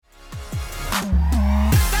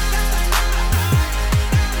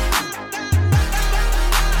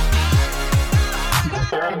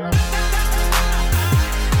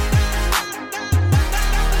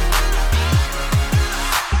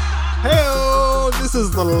This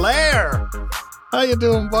is the Lair. How you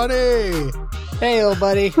doing, buddy? Hey, old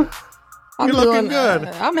buddy. You're looking good.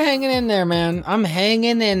 I'm hanging in there, man. I'm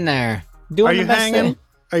hanging in there. Doing the best thing.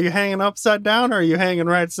 Are you hanging upside down or are you hanging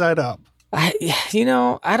right side up? I'm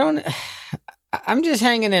just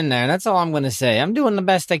hanging in there. That's all I'm going to say. I'm doing the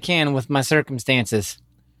best I can with my circumstances.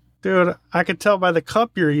 Dude, I could tell by the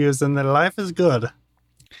cup you're using that life is good.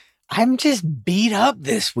 I'm just beat up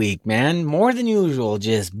this week, man. More than usual.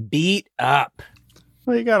 Just beat up.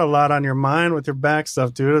 Well, you got a lot on your mind with your back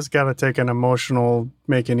stuff, dude. It's got to take an emotional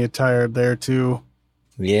making you tired there, too.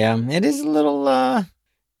 Yeah, it is a little,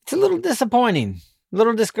 it's a little disappointing. A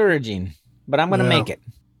little discouraging. But I'm going to make it.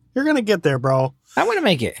 You're going to get there, bro. I'm going to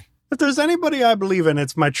make it. If there's anybody I believe in,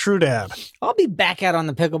 it's my true dad. I'll be back out on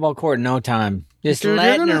the pickleball court in no time. Just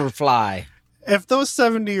letting her fly. If those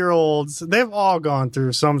 70-year-olds, they've all gone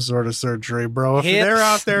through some sort of surgery, bro. If Hips, they're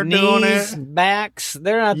out there knees, doing it, backs,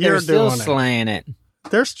 they're out there still slaying it.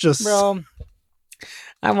 There's just... Bro,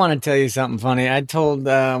 I want to tell you something funny. I told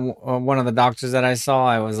one of the doctors that I saw,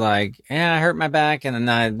 I was like, yeah, I hurt my back. And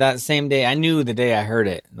then that same day, I knew the day I heard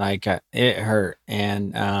it, like it hurt.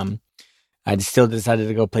 And I still decided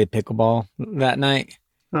to go play pickleball that night.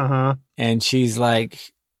 Uh-huh. And she's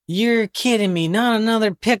like, you're kidding me, not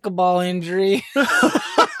another pickleball injury.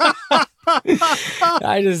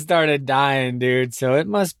 I just started dying, dude. So it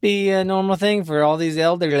must be a normal thing for all these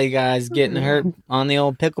elderly guys getting hurt on the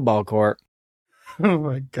old pickleball court. Oh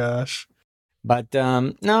my gosh. But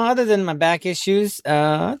no, other than my back issues,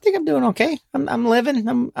 I think I'm doing okay. I'm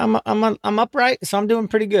living. I'm upright, so I'm doing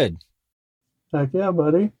pretty good. Heck yeah,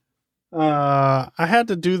 buddy. I had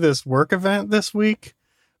to do this work event this week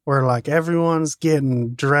where like everyone's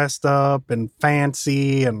getting dressed up and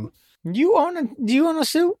fancy and do you own a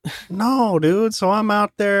suit? No, dude. So I'm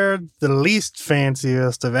out there, the least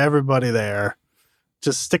fanciest of everybody there,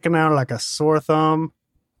 just sticking out like a sore thumb.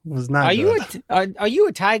 It was not good. Are you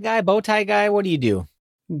a tie guy, bow tie guy? What do you do?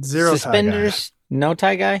 Zero suspenders, tie guy. No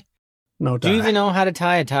tie guy? No tie. Do you even know how to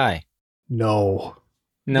tie a tie? No.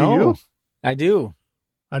 No. Do you? I do.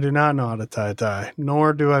 I do not know how to tie a tie,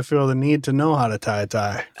 nor do I feel the need to know how to tie a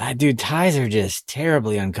tie. Dude, ties are just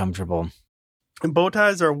terribly uncomfortable. And bow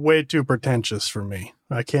ties are way too pretentious for me.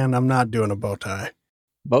 I'm not doing a bow tie.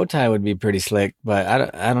 Bow tie would be pretty slick, but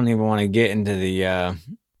I don't even want to get into the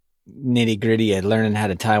nitty gritty of learning how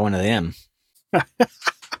to tie one of them.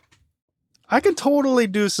 I could totally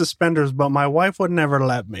do suspenders, but my wife would never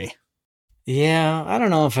let me. Yeah, I don't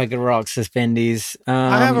know if I could rock suspendies.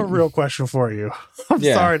 I have a real question for you. I'm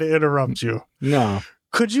sorry to interrupt you. No.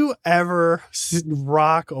 Could you ever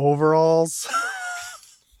rock overalls?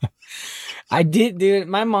 I did, dude.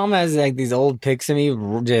 My mom has like these old pics of me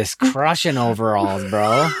just crushing overalls,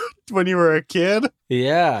 bro. When you were a kid?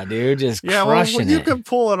 Yeah, dude, just crushing you could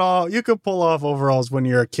pull it off. You could pull off overalls when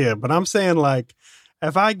you're a kid, but I'm saying like,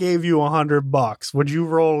 if I gave you $100, would you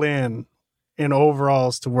roll in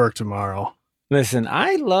overalls to work tomorrow? Listen,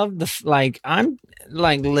 I love I'm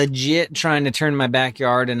like legit trying to turn my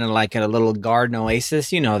backyard into like a little garden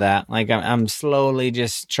oasis. You know that. Like I'm slowly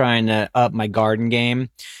just trying to up my garden game.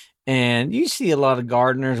 And you see a lot of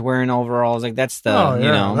gardeners wearing overalls. Like that's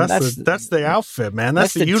the, that's the outfit, man.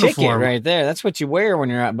 That's the uniform ticket right there. That's what you wear when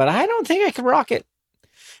you're out. But I don't think I could rock it.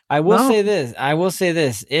 I will say this.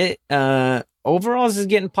 Overalls is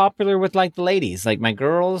getting popular with like the ladies, like my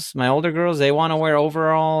older girls, they want to wear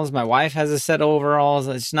overalls. My wife has a set of overalls.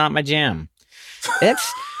 It's not my jam.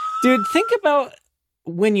 Dude, think about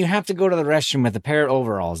when you have to go to the restroom with a pair of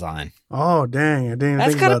overalls on. Oh, dang. I didn't That's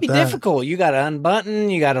think gotta about be that. difficult. You got to unbutton.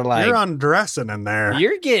 You got to like. You're undressing in there.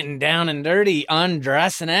 You're getting down and dirty,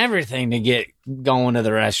 undressing everything to get going to the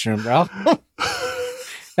restroom, bro.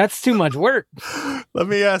 That's too much work. Let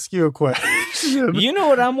me ask you a question. You know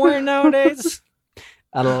what I'm wearing nowadays?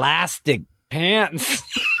 Elastic pants.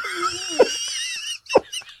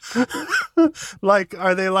 Like,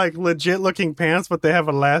 are they like legit looking pants, but they have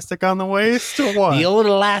elastic on the waist or what? The old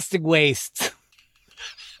elastic waist.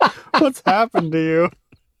 What's happened to you?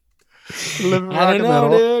 I don't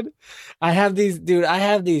know, dude. I have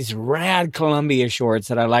these rad Columbia shorts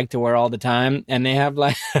that I like to wear all the time. And they have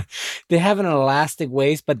they have an elastic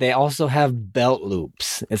waist, but they also have belt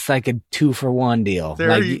loops. It's like a 2-for-1 deal.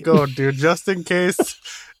 There you go, dude. Just in case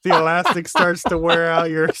the elastic starts to wear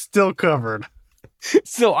out, you're still covered.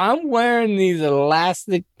 So I'm wearing these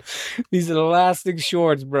elastic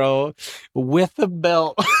shorts, bro, with a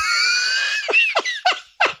belt.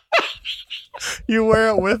 You wear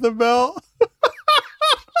it with a belt?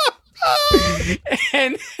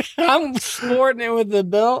 And I'm sporting it with the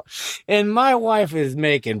belt, and my wife is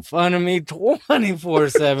making fun of me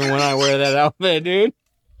 24/7 when I wear that outfit, dude.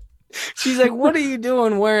 She's like, what are you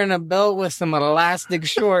doing wearing a belt with some elastic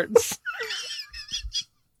shorts?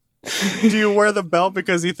 Do you wear the belt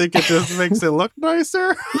because you think it just makes it look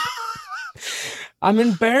nicer? I'm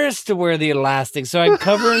embarrassed to wear the elastic, so I'm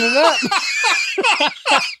covering it up.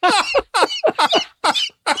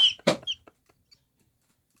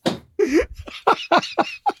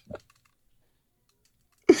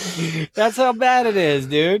 That's how bad it is,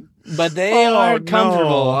 dude. But they are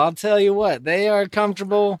comfortable. No. I'll tell you what, they are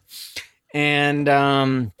comfortable. And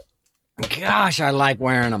gosh, I like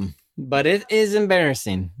wearing them. But it is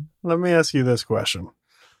embarrassing. Let me ask you this question.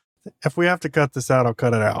 If we have to cut this out, I'll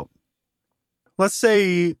cut it out. Let's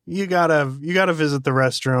say you gotta visit the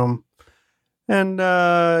restroom and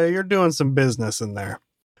you're doing some business in there.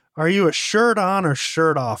 Are you a shirt on or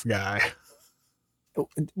shirt off guy?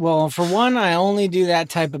 Well, for one, I only do that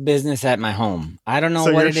type of business at my home. I don't know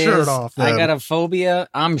So what you're it shirt is. off, I then. got a phobia.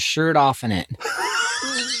 I'm shirt off in it.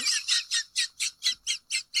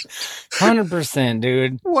 100%,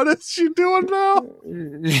 dude. What is she doing now?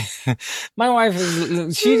 My wife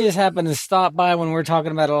she just happened to stop by when we're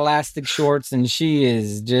talking about elastic shorts, and she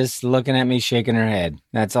is just looking at me, shaking her head.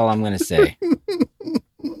 That's all I'm going to say.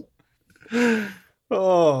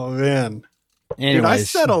 Oh, man. Anyways, Dude,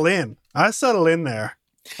 I settle in there.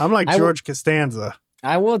 I'm like George Costanza.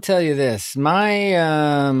 I will tell you this.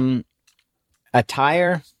 My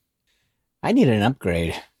attire, I need an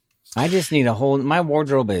upgrade. I just need my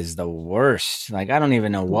wardrobe is the worst. Like, I don't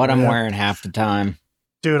even know what I'm wearing half the time.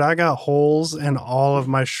 Dude, I got holes in all of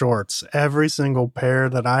my shorts. Every single pair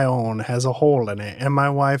that I own has a hole in it. And my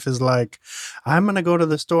wife is like, I'm going to go to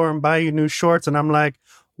the store and buy you new shorts. And I'm like,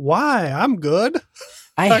 why? I'm good.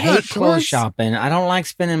 I hate clothes shopping. I don't like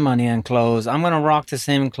spending money on clothes. I'm going to rock the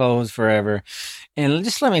same clothes forever. And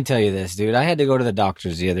just let me tell you this, dude. I had to go to the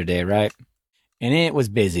doctor's the other day, right? And it was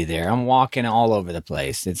busy there. I'm walking all over the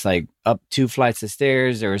place. It's like up 2 flights of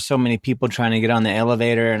stairs. There were so many people trying to get on the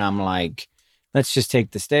elevator. And I'm like, let's just take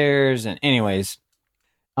the stairs. And anyways,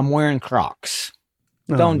 I'm wearing Crocs.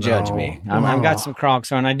 Don't judge me. I've got some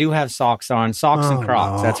Crocs on. I do have socks on. Socks and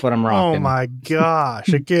Crocs. That's what I'm rocking. Oh, my gosh.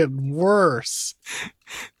 It gets worse.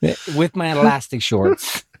 With my elastic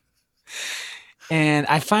shorts. And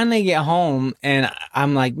I finally get home and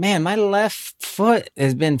I'm like, man, my left foot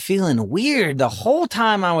has been feeling weird the whole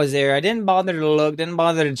time I was there. I didn't bother to look, didn't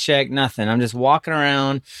bother to check, nothing. I'm just walking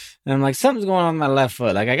around and I'm like, something's going on with my left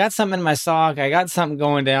foot. Like, I got something in my sock. I got something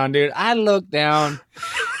going down, dude. I look down.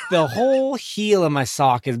 The whole heel of my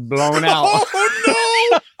sock is blown out.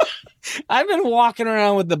 Oh, no. I've been walking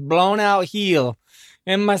around with the blown out heel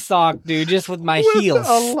in my sock, dude, just with my heels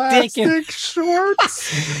sticking. Elastic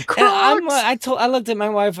shorts. And I looked at my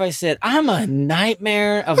wife. I said, I'm a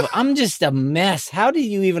nightmare I'm just a mess. How do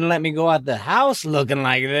you even let me go out the house looking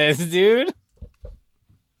like this, dude?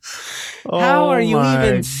 How are you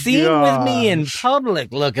even seen with me in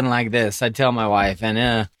public looking like this? I tell my wife,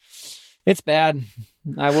 and it's bad.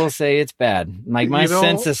 I will say it's bad. Like, my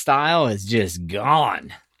sense of style is just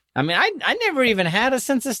gone. I mean, I never even had a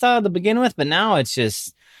sense of style to begin with, but now it's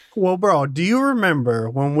just... Well, bro, do you remember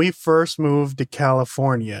when we first moved to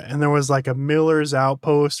California and there was like a Miller's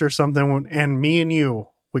Outpost or something, and me and you,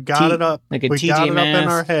 we got it up. Like a we TJ got it Maxx. up in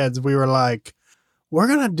our heads. We were like, we're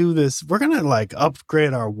going to do this. We're going to like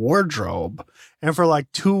upgrade our wardrobe. And for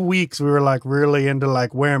like 2 weeks, we were like really into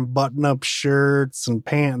like wearing button-up shirts and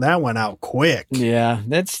pants. That went out quick. Yeah,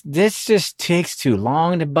 this just takes too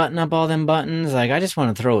long to button up all them buttons. Like, I just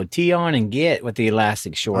want to throw a tee on and get with the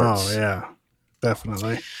elastic shorts. Oh, yeah,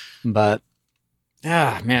 definitely. But,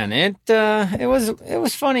 man, it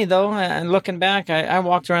was funny, though. And looking back, I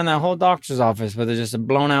walked around that whole doctor's office with just a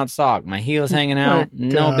blown out sock. My heel's hanging out.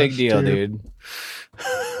 No big deal, dude.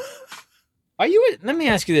 Let me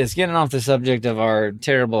ask you this, getting off the subject of our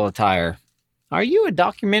terrible attire. Are you a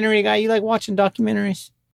documentary guy? You like watching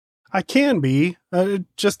documentaries? I can be. It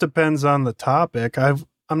just depends on the topic. I'm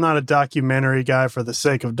not a documentary guy for the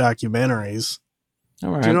sake of documentaries.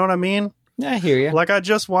 All right. Do you know what I mean? Yeah, I hear you. Like, I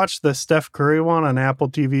just watched the Steph Curry one on Apple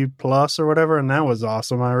TV Plus or whatever, and that was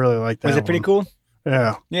awesome. I really liked that. Was it pretty cool?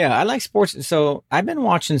 Yeah. Yeah, I like sports. So I've been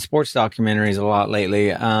watching sports documentaries a lot lately.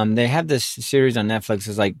 They have this series on Netflix.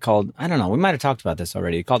 It's like called, I don't know, we might have talked about this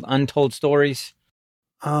already, called Untold Stories.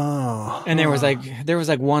 Oh. And there was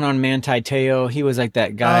like one on Manti Te'o. He was like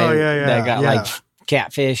that guy that got like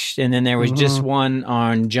catfished. And then there was just one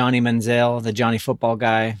on Johnny Manziel, the Johnny football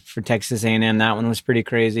guy for Texas A&M. That one was pretty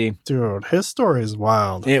crazy. Dude, his story is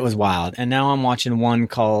wild. It was wild. And now I'm watching one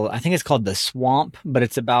I think it's called The Swamp, but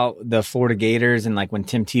it's about the Florida Gators and like when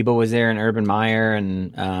Tim Tebow was there and Urban Meyer.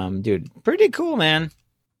 And dude, pretty cool, man.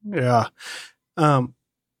 Yeah.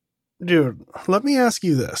 Dude, let me ask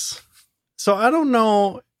you this. So I don't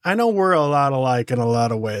know. I know we're a lot alike in a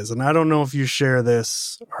lot of ways, and I don't know if you share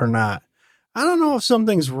this or not. I don't know if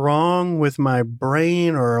something's wrong with my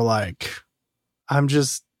brain or like I'm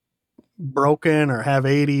just broken or have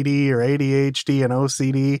ADD or ADHD and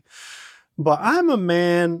OCD, but I'm a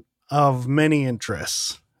man of many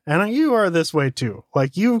interests. And you are this way too.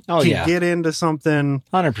 Like you can get into something.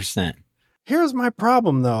 100%. Here's my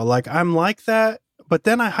problem though. Like I'm like that, but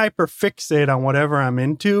then I hyperfixate on whatever I'm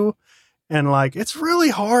into. And like, it's really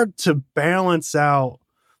hard to balance out,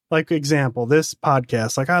 like example, this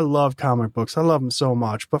podcast, like I love comic books. I love them so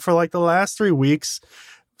much. But for like the last 3 weeks,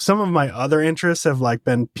 some of my other interests have like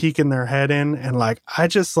been peeking their head in. And like, I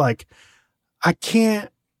just like, I can't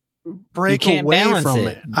break away from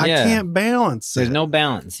it. I can't balance it. There's no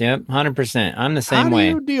balance. Yep. 100%. I'm the same way.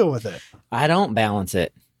 How do you deal with it? I don't balance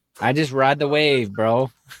it. I just ride the wave, bro.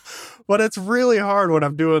 But it's really hard when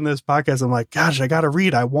I'm doing this podcast. I'm like, gosh, I got to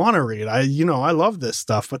read. I want to read. I love this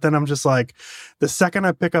stuff. But then I'm just like, the second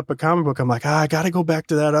I pick up a comic book, I'm like, I got to go back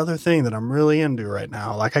to that other thing that I'm really into right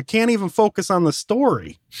now. Like, I can't even focus on the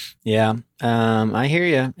story. Yeah. I hear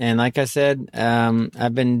you. And like I said, I'm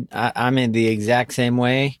in the exact same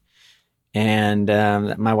way. And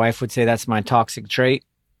my wife would say that's my toxic trait.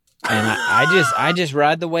 And I just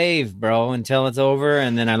ride the wave, bro, until it's over.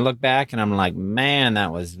 And then I look back and I'm like, man,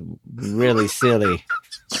 that was really silly.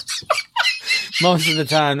 Most of the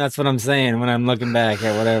time, that's what I'm saying when I'm looking back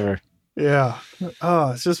at whatever. Yeah.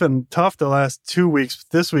 Oh, it's just been tough the last 2 weeks.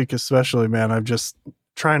 This week especially, man. I'm just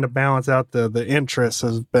trying to balance out the interest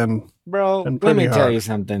has been. Bro, let me tell you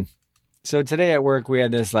something. So today at work, we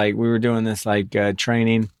had this, we were doing this,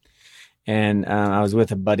 training. And I was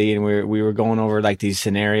with a buddy, and we were going over like these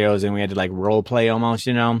scenarios, and we had to like role play almost,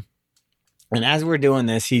 you know. And as we're doing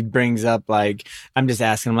this, he brings up I'm just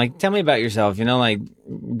asking him tell me about yourself, you know,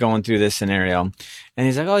 going through this scenario. And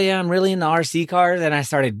he's like, oh yeah, I'm really into RC cars, and I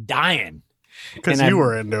started dying because you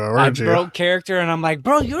were into it, weren't you? I broke character, and I'm like,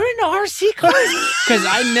 bro, you're into RC cars? Because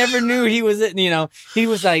I never knew he was, you know. He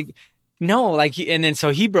was like, no, and then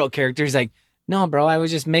so he broke character. He's like, no, bro, I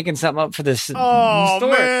was just making something up for this story.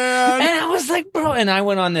 Man. And I was like, bro, and I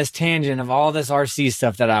went on this tangent of all this RC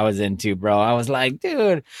stuff that I was into, bro. I was like,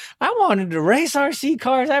 dude, I wanted to race RC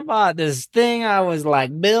cars. I bought this thing. I was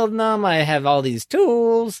like building them. I have all these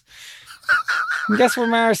tools. And guess where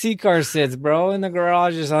my RC car sits, bro? In the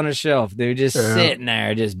garage, just on a shelf, dude, just sitting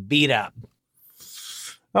there, just beat up.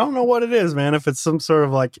 I don't know what it is, man. If it's some sort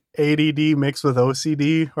of like ADD mixed with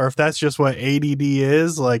OCD, or if that's just what ADD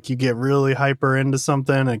is, like you get really hyper into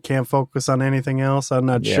something and can't focus on anything else. I'm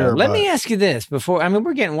not sure. Let me ask you this before. I mean,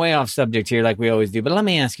 we're getting way off subject here like we always do, but let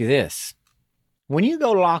me ask you this. When you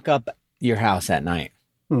go lock up your house at night,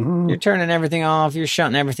 you're turning everything off, you're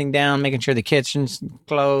shutting everything down, making sure the kitchen's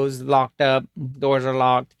closed, locked up, doors are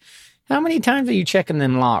locked. How many times are you checking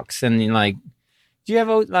them locks and you're like, do you have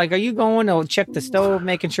are you going to check the stove,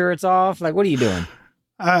 making sure it's off? Like, what are you doing?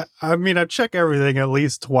 I mean, I check everything at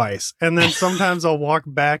least twice. And then sometimes I'll walk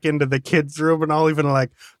back into the kids' room and I'll even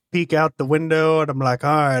peek out the window and I'm like,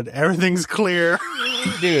 all right, everything's clear.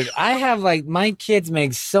 Dude, I have my kids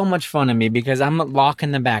make so much fun of me because I'm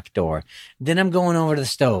locking the back door. Then I'm going over to the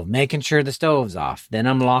stove, making sure the stove's off. Then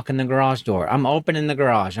I'm locking the garage door. I'm opening the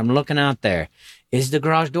garage. I'm looking out there. Is the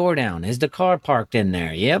garage door down? Is the car parked in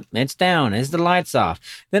there? Yep, it's down. Is the lights off?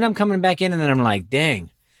 Then I'm coming back in and then I'm like, dang,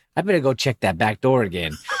 I better go check that back door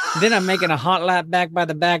again. Then I'm making a hot lap back by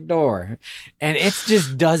the back door. And it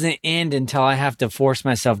just doesn't end until I have to force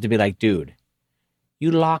myself to be like, dude,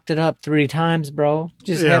 you locked it up 3 times, bro.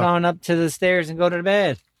 Just head on up to the stairs and go to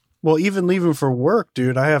bed. Well, even leaving for work,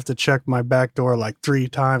 dude, I have to check my back door 3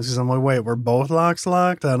 times because I'm like, wait, were both locks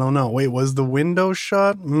locked? I don't know. Wait, was the window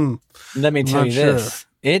shut? Let me tell you this.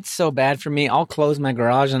 It's so bad for me. I'll close my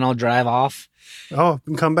garage and I'll drive off. Oh,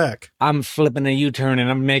 and come back. I'm flipping a U-turn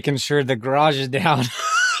and I'm making sure the garage is down.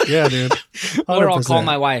 Yeah, dude. 100%. Or I'll call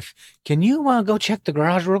my wife. Can you go check the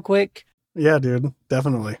garage real quick? Yeah, dude.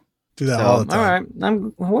 Definitely. Do that all the time. All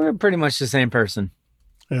right. We're pretty much the same person.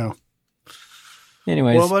 Yeah.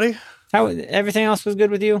 Anyways. Well, buddy. How everything else was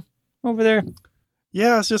good with you over there?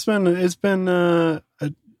 Yeah, it's been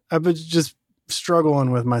I've been just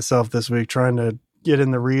struggling with myself this week, trying to get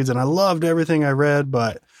in the reads, and I loved everything I read,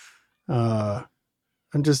 but the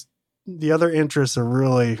other interests are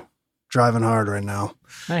really driving hard right now.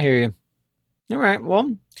 I hear you. All right.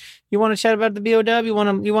 Well, you want to chat about the BOW? You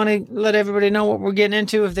want to let everybody know what we're getting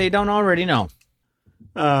into if they don't already know?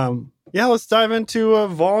 Yeah, let's dive into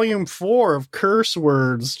volume 4 of Curse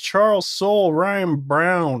Words. Charles Soule, Ryan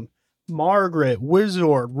Brown, Margaret,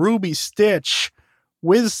 Wizard, Ruby Stitch,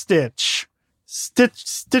 Wiz Stitch,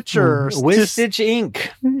 Stitcher, Wiz Stitch Inc.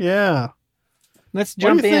 Yeah. Let's What are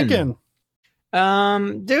jump you in.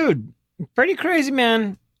 thinking? Dude, pretty crazy,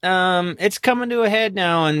 man. It's coming to a head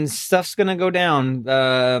now, and stuff's gonna go down.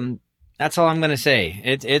 That's all I'm gonna say.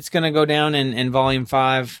 It's gonna go down in volume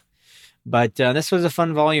 5. But this was a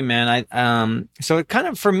fun volume, man. So it kind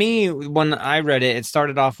of, for me, when I read it, it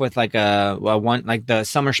started off with like a one, like the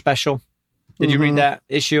summer special. Did you read that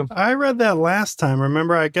issue? I read that last time.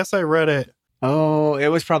 Remember? I guess I read it. Oh, it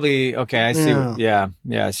was probably okay. I see. Yeah.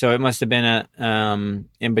 Yeah. So it must have been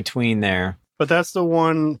in between there. But that's the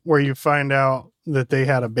one where you find out that they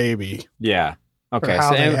had a baby. Yeah. Okay.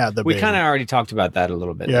 How So they had the we baby. kind of already talked about that a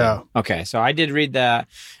little bit. Yeah. There. Okay. So I did read that.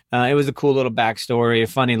 It was a cool little backstory, a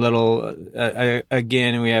funny little.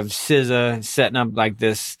 Again, we have SZA setting up like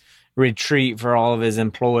this retreat for all of his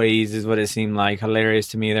employees, is what it seemed like. Hilarious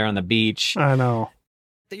to me. They're on the beach. I know.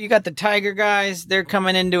 You got the tiger guys. They're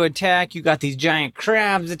coming in to attack. You got these giant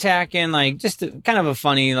crabs attacking. Like just kind of a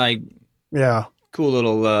funny, like Yeah. cool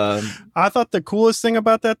little. I thought the coolest thing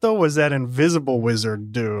about that though was that invisible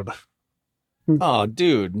wizard dude. Oh,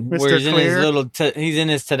 dude, Mr. where he's in his Clear? little. He's in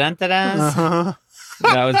his tarantaras. Uh-huh.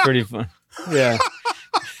 That was pretty fun. Yeah.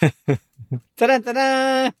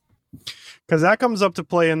 Ta-da-ta-da! Because that comes up to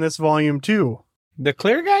play in this volume too. The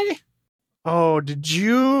clear guy? Oh, did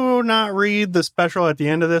you not read the special at the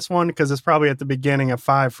end of this one? Because it's probably at the beginning of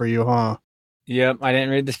 5 for you, huh? Yep, I didn't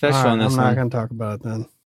read the special All right, on this I'm not one. going to talk about it then.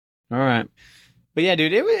 All right. But yeah,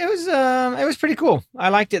 dude, it was pretty cool. I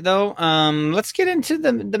liked it though. Let's get into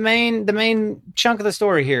the main chunk of the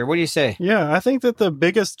story here. What do you say? Yeah, I think that the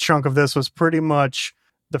biggest chunk of this was pretty much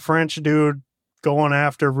the French dude going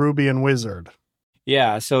after Ruby and Wizard.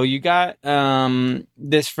 Yeah, so you got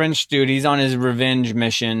this French dude. He's on his revenge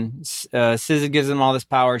mission. SZA gives him all this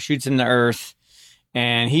power, shoots him to Earth,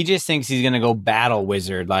 and he just thinks he's gonna go battle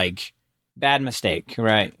Wizard. Like, bad mistake,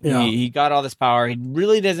 right? Yeah. He got all this power. He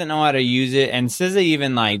really doesn't know how to use it. And SZA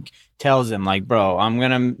even like tells him, like, bro,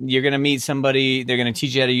 you're gonna meet somebody. They're gonna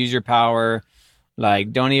teach you how to use your power.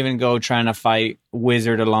 Like, don't even go trying to fight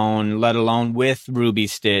Wizard alone, let alone with Ruby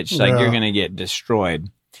Stitch. Like, Yeah. you're gonna get destroyed.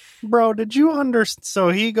 Bro, did you understand? So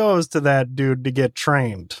he goes to that dude to get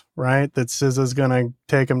trained, right? That SZA's going to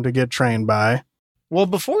take him to get trained by. Well,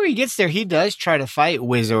 before he gets there, he does try to fight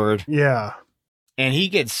Wizard, Yeah. and he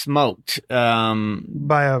gets smoked.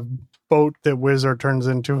 By a boat that Wizard turns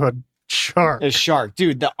into a shark. A shark,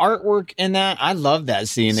 dude. The artwork in that, I love that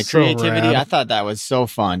scene. The So creativity, rad. I thought that was so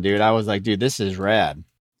fun, dude. I was like, dude, this is rad.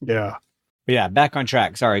 Yeah. But yeah, back on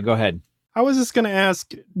track. Sorry, go ahead. I was just going to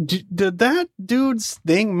ask, did that dude's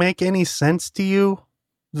thing make any sense to you?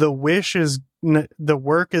 The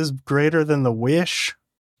work is greater than the wish?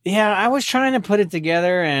 Yeah, I was trying to put it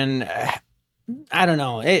together, and I don't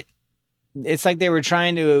know. It's like they were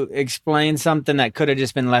trying to explain something that could have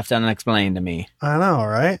just been left unexplained to me. I know,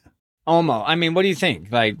 right? Almost. I mean, what do you think?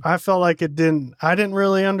 Like, I felt like I didn't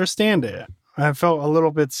really understand it. I felt a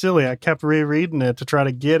little bit silly. I kept rereading it to try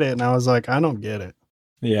to get it, and I was like, I don't get it.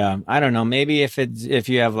 yeah, I don't know. Maybe if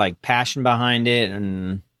you have like passion behind it,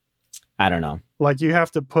 and I don't know. Like, you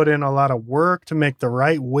have to put in a lot of work to make the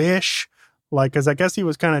right wish. Like, because I guess he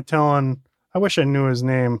was kind of telling, I wish I knew his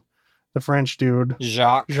name, the French dude,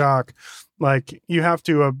 Jacques. Like, you have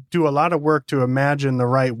to do a lot of work to imagine the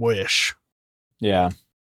right wish. Yeah.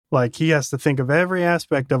 Like, he has to think of every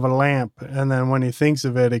aspect of a lamp, and then when he thinks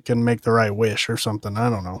of it, it can make the right wish or something.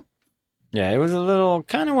 I don't know. Yeah, it was a little,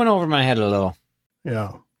 kind of went over my head a little.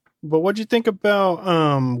 Yeah. But what'd you think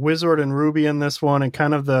about Wizard and Ruby in this one, and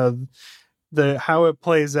kind of the how it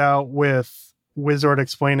plays out with Wizard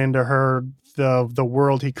explaining to her the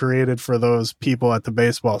world he created for those people at the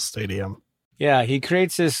baseball stadium? Yeah, he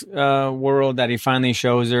creates this world that he finally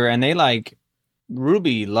shows her, and they like,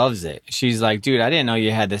 Ruby loves it. She's like, dude, I didn't know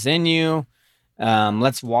you had this in you.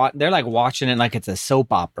 Let's watch. They're like watching it like it's a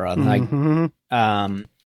soap opera. Like, Mhm.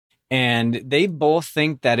 and they both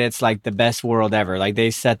think that it's like the best world ever. Like, they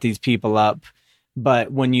set these people up.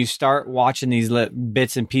 But when you start watching these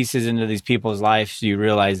bits and pieces into these people's lives, you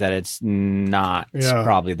realize that it's not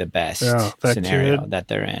probably the best scenario that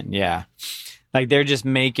they're in. Yeah. Like, they're just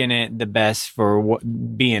making it the best for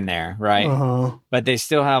being there, right? Uh-huh. But they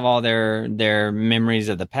still have all their memories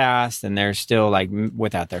of the past, and they're still like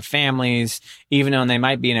without their families, even though they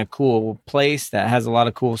might be in a cool place that has a lot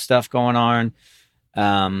of cool stuff going on.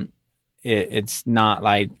 It's not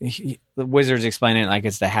like the Wizards explaining it like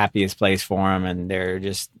it's the happiest place for them, and they're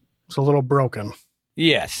just, it's a little broken.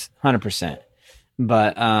 yes, 100%.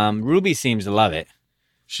 But Ruby seems to love it.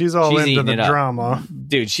 She's into the drama.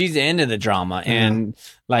 Dude, she's into the drama. And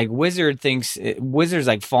like Wizard's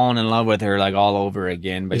like falling in love with her like all over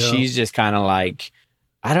again. But she's just kind of like,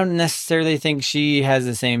 I don't necessarily think she has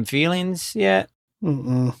the same feelings yet.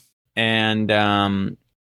 Mm-mm. And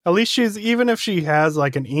At least even if she has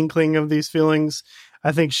like an inkling of these feelings,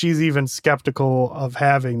 I think she's even skeptical of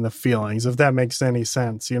having the feelings, if that makes any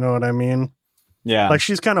sense. You know what I mean? yeah, Like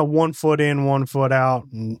she's kind of 1 foot in, 1 foot out,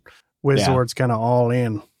 and Wizard's kind of all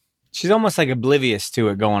in. she's almost like oblivious to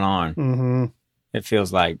it going on. Mm-hmm. It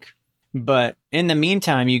feels like. But in the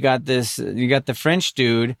meantime, you got the French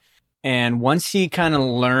dude, and once he kind of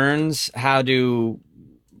learns how to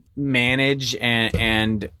manage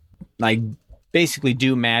and like basically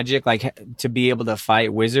do magic, like to be able to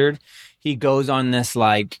fight Wizard, he goes on this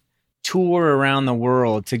like tour around the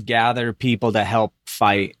world to gather people to help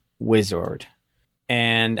fight Wizard.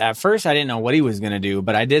 And at first I didn't know what he was going to do,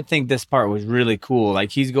 but I did think this part was really cool.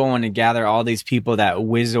 Like he's going to gather all these people that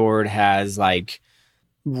Wizard has like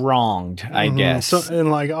wronged, I guess. So, and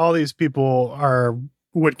like all these people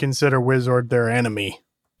would consider Wizard their enemy.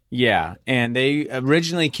 Yeah. And they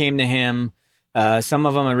originally came to him. Some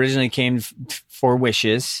of them originally came for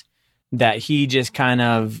wishes that he just kind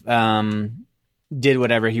of did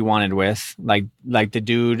whatever he wanted with. Like the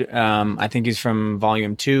dude, I think he's from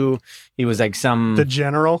Volume 2. He was like the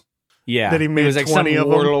general. Yeah. That he made was like 20 some of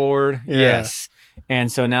warlord. them. Yeah. Yes.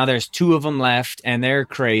 And so now there's 2 of them left, and they're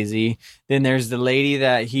crazy. Then there's the lady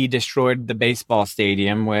that he destroyed the baseball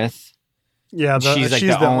stadium with. Yeah, she's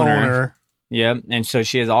the owner. Yep. And so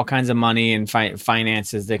she has all kinds of money and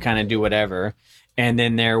finances to kind of do whatever. And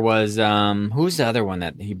then there was who's the other one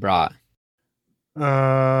that he brought?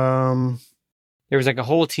 There was like a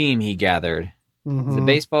whole team he gathered. Mm-hmm. The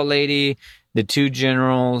baseball lady, the 2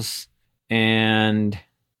 generals, and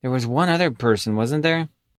there was one other person, wasn't there?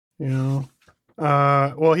 Yeah.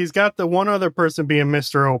 Well, he's got the one other person being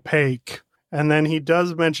Mr. Opaque, and then he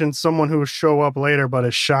does mention someone who will show up later but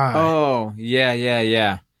is shy. Oh,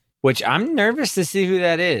 yeah. Which I'm nervous to see who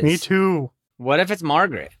that is. Me too. What if it's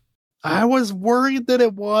Margaret? I was worried that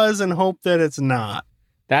it was and hope that it's not.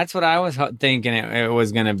 That's what I was thinking it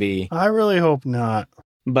was going to be. I really hope not.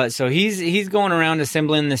 But so he's going around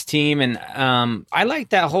assembling this team, and I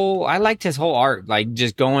liked his whole arc, like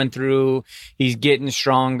just going through. He's getting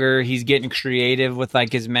stronger. He's getting creative with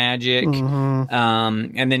like his magic. Mm-hmm.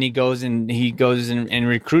 And then he goes and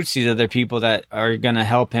recruits these other people that are going to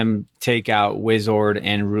help him take out Wizard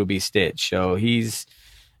and Ruby Stitch. So he's,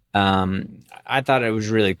 I thought it was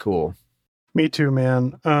really cool. Me too,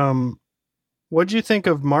 man. What'd you think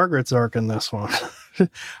of Margaret's arc in this one?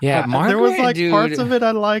 Yeah, Margaret, there was like dude, parts of it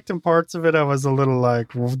I liked and parts of it I was a little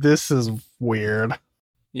like, well, this is weird.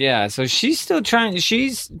 Yeah, so she's trying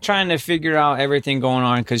to figure out everything going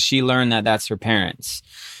on because she learned that that's her parents,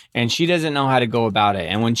 and she doesn't know how to go about it.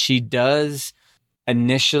 And when she does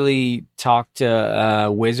initially talk to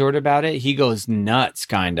Wizard about it, he goes nuts,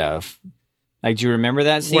 kind of. Like, do you remember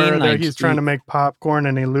that scene? Where like he's trying to make popcorn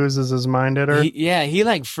and he loses his mind at her? He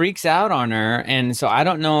like freaks out on her. And so I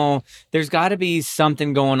don't know. There's got to be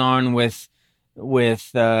something going on with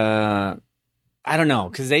I don't know,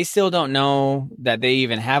 because they still don't know that they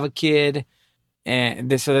even have a kid.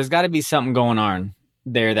 And so there's got to be something going on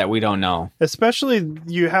there that we don't know. Especially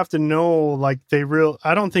you have to know, like,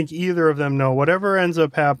 I don't think either of them know. Whatever ends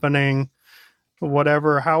up happening,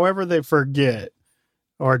 however they forget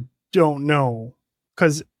or don't know,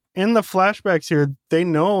 because in the flashbacks here they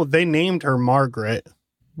named her Margaret,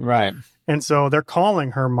 right? And so they're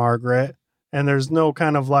calling her Margaret, and there's no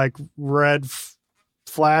kind of like red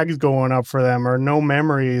flags going up for them or no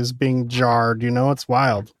memories being jarred. It's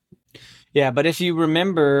wild. Yeah, but if you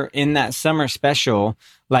remember in that summer special,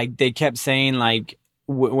 like they kept saying like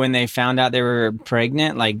when they found out they were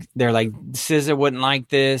pregnant, like they're like, SZA wouldn't like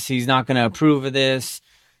this, he's not going to approve of this.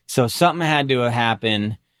 So something had to have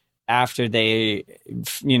happened after they,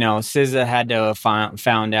 SZA had to have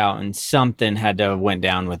found out, and something had to have went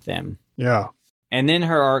down with them. Yeah. And then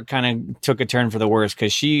her arc kind of took a turn for the worse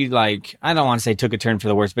because she, like, I don't want to say took a turn for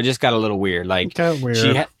the worse, but just got a little weird. Like,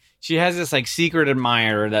 she has this like secret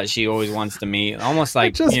admirer that she always wants to meet, almost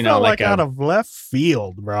like, it just felt like out of left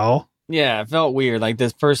field, bro. Yeah, it felt weird. Like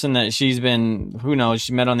this person that she's been, who knows,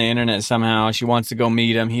 she met on the internet somehow. She wants to go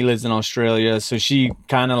meet him. He lives in Australia, so she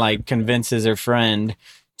kind of like convinces her friend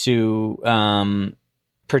to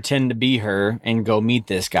pretend to be her and go meet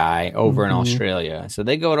this guy over in Australia. So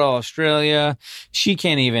they go to Australia. She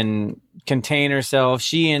can't even contain herself.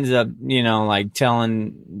 She ends up, like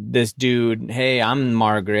telling this dude, hey, I'm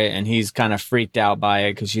Margaret. And he's kind of freaked out by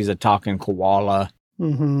it because she's a talking koala.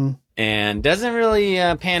 Mm-hmm. And doesn't really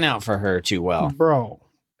pan out for her too well. Bro,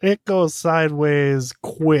 it goes sideways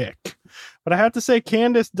quick. But I have to say,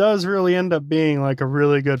 Candace does really end up being like a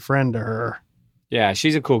really good friend to her. Yeah,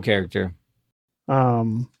 she's a cool character.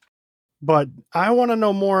 But I want to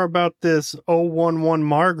know more about this 011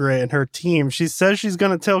 Margaret and her team. She says she's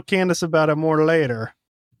going to tell Candace about it more later.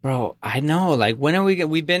 Bro, I know. Like, when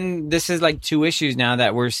are this is like 2 issues now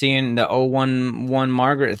that we're seeing the 011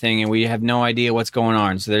 Margaret thing, and we have no idea what's going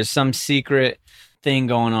on. So there's some secret thing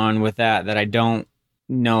going on with that I don't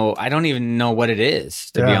know. I don't even know what it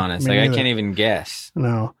is, to be honest. Like, I can't even guess.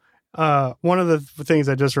 No. One of the things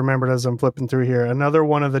I just remembered as I'm flipping through here, another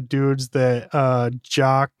one of the dudes that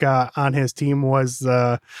Jock got on his team was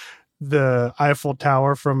the Eiffel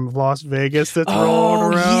Tower from Las Vegas that's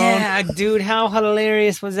rolling around. Yeah, dude, how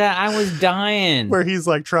hilarious was that? I was dying. Where he's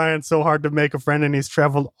like trying so hard to make a friend, and he's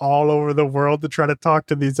traveled all over the world to try to talk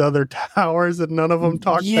to these other towers, and none of them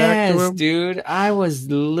talk back to him. Yes, dude, I was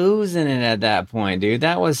losing it at that point, dude.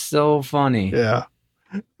 That was so funny. Yeah.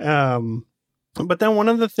 But then one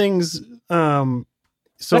of the things, so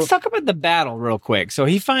let's talk about the battle real quick. So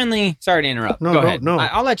he finally, sorry to interrupt. Go ahead. No.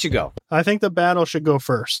 I'll let you go. I think the battle should go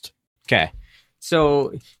first. Okay.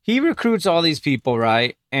 So he recruits all these people,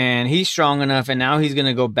 right? And he's strong enough, and now he's going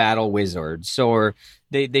to go battle wizards. So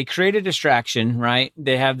they create a distraction, right?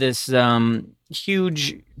 They have this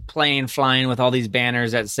huge plane flying with all these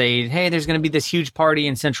banners that say, hey, there's going to be this huge party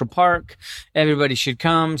in Central Park. Everybody should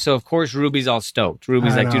come. So, of course, Ruby's all stoked.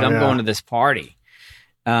 Ruby's like, dude, I'm going to this party.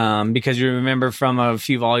 Because you remember from a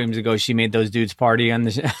few volumes ago, she made those dudes party on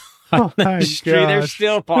the street. They're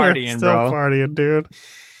still partying, bro. Still partying, dude.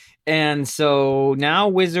 And so now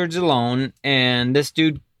Wizard's alone, and this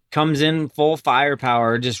dude comes in full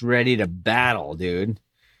firepower, just ready to battle, dude.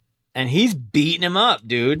 And he's beating him up,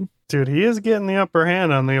 dude. Dude, he is getting the upper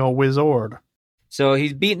hand on the old Wizard. So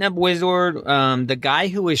he's beating up Wizard. The guy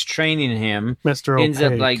who was training him Mr. ends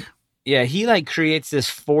Opaque. up like, yeah, he like creates this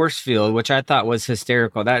force field, which I thought was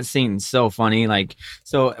hysterical. That scene's so funny. Like,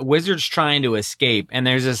 so Wizard's trying to escape, and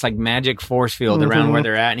there's this like magic force field around where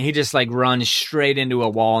they're at, and he just like runs straight into a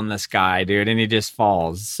wall in the sky, dude, and he just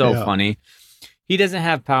falls. So funny. He doesn't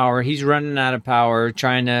have power. He's running out of power,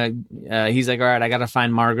 trying to, he's like, all right, I got to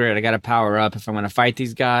find Margaret. I got to power up if I'm going to fight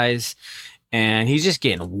these guys. And he's just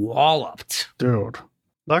getting walloped. Dude.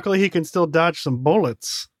 Luckily, he can still dodge some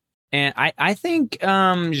bullets. And I think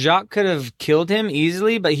Jacques could have killed him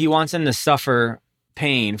easily, but he wants him to suffer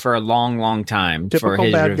pain for a long, long time. Typical for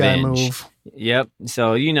his bad revenge. Guy move. Yep.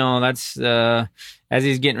 So, you know, that's, as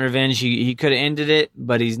he's getting revenge, he could have ended it,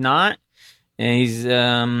 but he's not. And he's,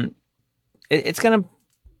 it's going to,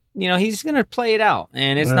 you know, he's going to play it out,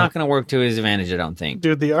 and it's not going to work to his advantage, I don't think.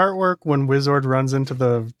 Dude, the artwork when Wizard runs into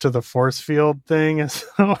the force field thing is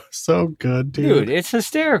so good, dude. Dude, it's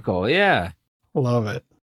hysterical. Yeah. Love it.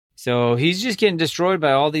 So he's just getting destroyed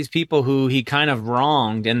by all these people who he kind of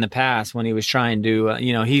wronged in the past when he was trying to,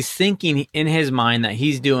 you know, he's thinking in his mind that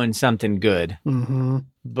he's doing something good. Mm-hmm.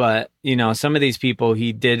 But, you know, some of these people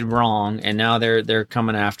he did wrong, and now they're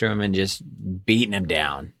coming after him and just beating him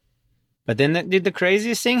down. But then, the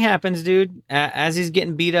craziest thing happens, dude. As he's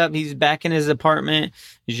getting beat up, he's back in his apartment.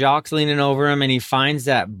 Jacques leaning over him, and he finds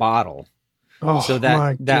that bottle. Oh, so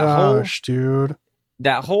my gosh, dude.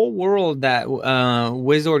 That whole world that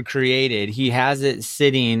Wizard created, he has it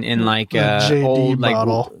sitting in like a old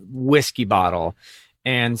bottle. Like whiskey bottle.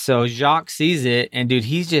 And so Jacques sees it, and dude,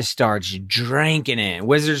 he just starts drinking it.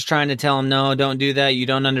 Wizard's trying to tell him, no, don't do that. You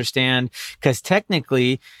don't understand. Because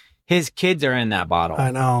technically, his kids are in that bottle.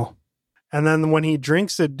 I know. And then when he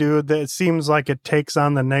drinks it, dude, it seems like it takes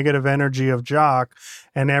on the negative energy of Jock,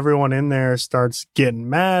 and everyone in there starts getting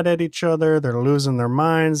mad at each other. They're losing their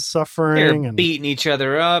minds, suffering, and beating each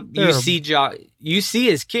other up. You see Jock, you see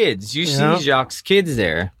his kids, you see Jock's kids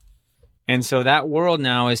there, and so that world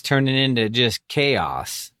now is turning into just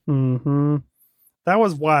chaos. Mm-hmm. That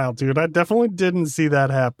was wild, dude. I definitely didn't see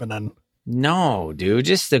that happening. No, dude,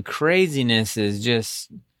 just the craziness is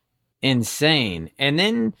just insane, and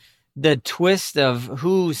then the twist of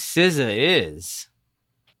who SZA is.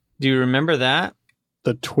 Do you remember that?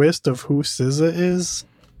 The twist of who SZA is?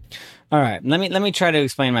 All right, let me try to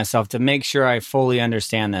explain myself to make sure I fully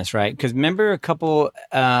understand this, right? Because remember a couple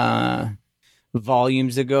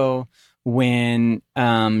volumes ago when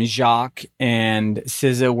Jacques and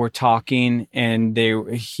SZA were talking, and they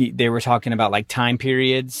were talking about like time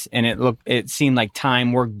periods, and it seemed like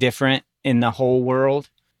time worked different in the whole world.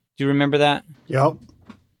 Do you remember that? Yep.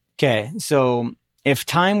 Okay, so if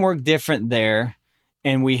time worked different there,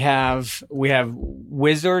 and we have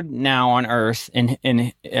Wizard now on Earth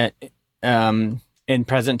in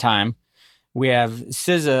present time, we have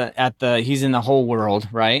SZA he's in the whole world,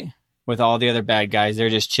 right, with all the other bad guys. They're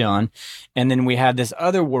just chilling, and then we have this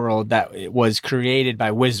other world that was created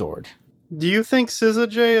by Wizard. Do you think SZA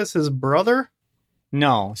J is his brother?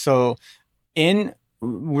 No, so in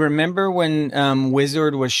remember when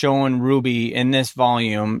Wizard was showing Ruby in this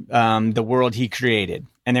volume the world he created,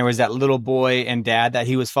 and there was that little boy and dad that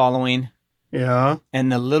he was following. Yeah.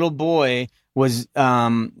 And the little boy was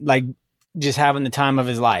like just having the time of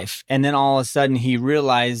his life. And then all of a sudden he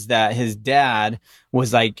realized that his dad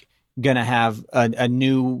was like going to have a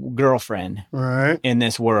new girlfriend in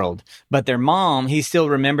this world. But their mom, he still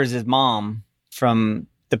remembers his mom from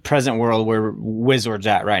the present world where Wizard's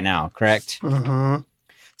at right now, correct? Uh-huh.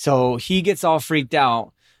 So he gets all freaked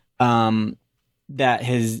out that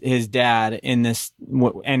his dad in this,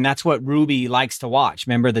 and that's what Ruby likes to watch.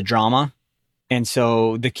 Remember the drama? And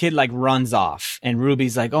so the kid like runs off, and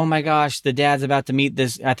Ruby's like, oh my gosh, the dad's about to meet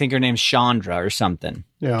this. I think her name's Chandra or something.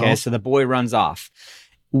 Yeah. Okay. So the boy runs off.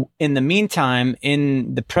 In the meantime,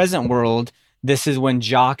 in the present world, this is when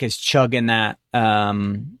Jock is chugging that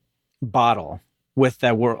bottle with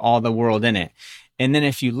that all the world in it. And then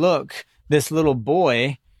if you look, this little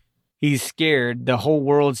boy, he's scared. The whole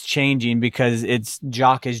world's changing because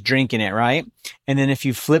Jock is drinking it, right? And then if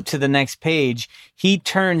you flip to the next page, he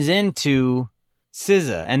turns into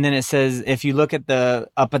SZA. And then it says, if you look at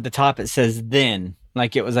up at the top, it says then,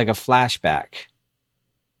 like it was like a flashback.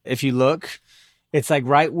 If you look, it's like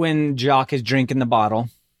right when Jock is drinking the bottle,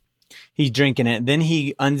 he's drinking it. Then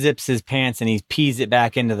he unzips his pants and he pees it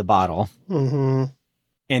back into the bottle. Mm-hmm.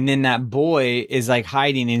 And then that boy is like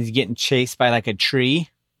hiding and he's getting chased by like a tree.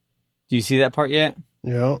 Do you see that part yet?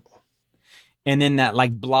 Yeah. And then that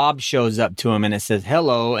like blob shows up to him and it says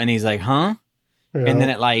hello. And he's like, huh? Yeah. And then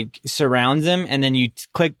it like surrounds him. And then you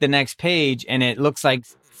click the next page and it looks like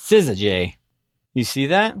SZA J. You see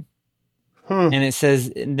that? And it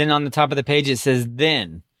says, and then on the top of the page, it says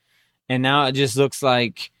then. And now it just looks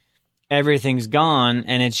like everything's gone.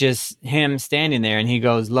 And it's just him standing there. And he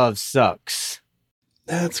goes, love sucks.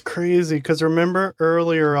 That's crazy. Because remember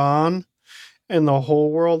earlier on in the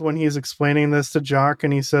whole world when he's explaining this to Jock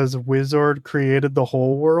and he says Wizard created the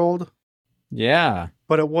whole world? Yeah.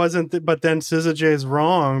 But it wasn't. But then SZA J is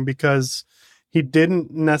wrong because he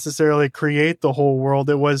didn't necessarily create the whole world.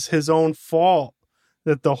 It was his own fault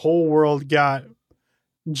that the whole world got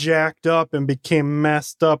jacked up and became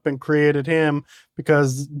messed up and created him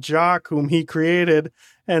because Jock, whom he created,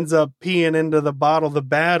 ends up peeing into the bottle, the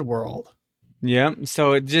bad world. Yeah.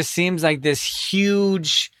 So it just seems like this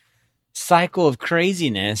huge cycle of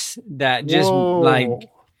craziness that just like,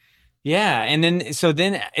 yeah. And then, so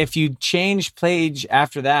then if you change page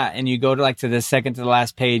after that and you go to like to the second to the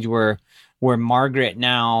last page where Margaret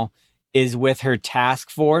now is with her task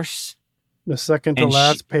force. The second to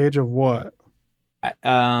last page of what?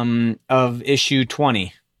 Of issue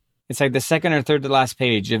 20. It's like the second or third to last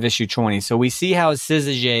page of issue 20. So we see how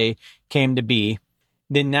SZA J came to be.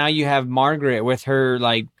 Then now you have Margaret with her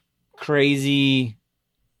like crazy,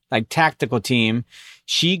 like tactical team.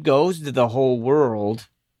 She goes to the whole world.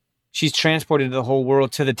 She's transported to the whole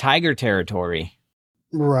world to the Tiger territory.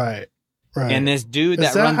 Right. Right. And this dude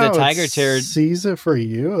that runs the Tiger territory sees it for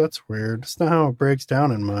you. That's weird. It's not how it breaks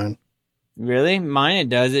down in mine. Really? Mine it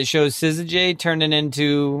does. It shows SZA J turning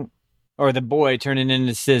into, or the boy turning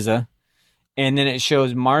into SZA, and then it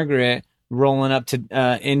shows Margaret rolling up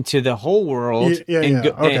to into the whole world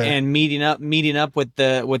and meeting up with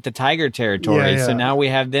the Tiger territory. So now we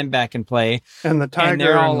have them back in play, and the Tiger, and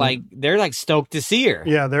they're all like stoked to see her.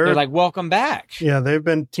 Yeah, they're like welcome back. Yeah, they've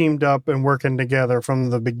been teamed up and working together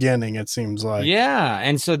from the beginning. It seems like. Yeah,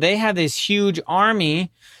 and so they have this huge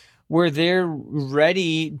army where they're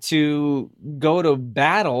ready to go to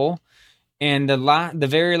battle. And the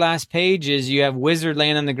very last page is you have Wizard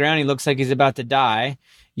laying on the ground. He looks like he's about to die.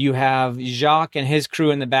 You have Jacques and his crew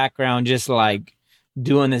in the background just like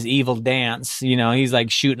doing this evil dance. You know, he's like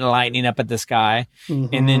shooting lightning up at the sky.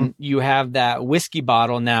 Mm-hmm. And then you have that whiskey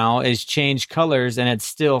bottle now is changed colors and it's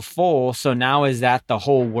still full. So now is that the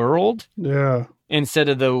whole world? Yeah. Instead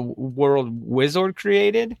of the world Wizard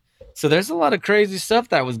created? So there's a lot of crazy stuff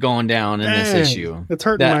that was going down in this issue. It's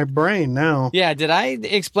hurting my brain now. Yeah, did I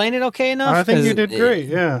explain it okay enough? I think you did great,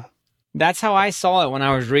 yeah. That's how I saw it when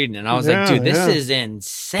I was reading it. I was like, dude, this is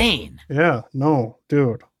insane. Yeah, no,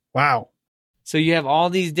 dude. Wow. So you have all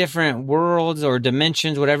these different worlds or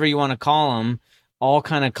dimensions, whatever you want to call them, all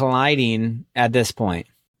kind of colliding at this point.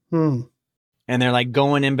 And they're like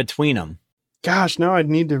going in between them. Gosh, now I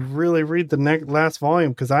need to really read the last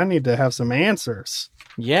volume because I need to have some answers.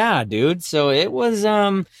 Yeah, dude. So it was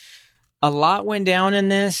a lot went down in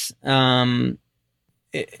this.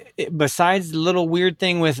 Besides the little weird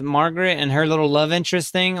thing with Margaret and her little love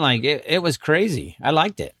interest thing, like it was crazy. I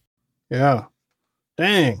liked it. Yeah.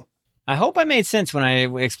 Dang. I hope I made sense when I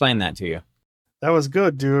explained that to you. That was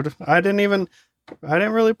good, dude. I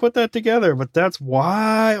didn't really put that together, but that's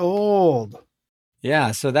wild.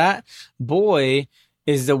 Yeah, so that boy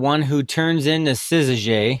is the one who turns into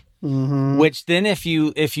Syzygy, which then if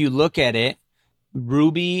you look at it,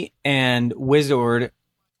 Ruby and Wizard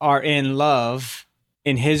are in love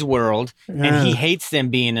in his world, and he hates them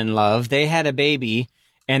being in love. They had a baby,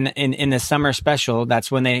 and in the summer special,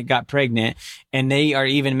 that's when they got pregnant, and they are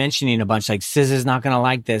even mentioning a bunch like Syzy's not gonna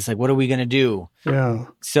like this. Like, what are we gonna do? Yeah.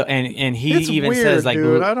 So and he it's even weird, says like,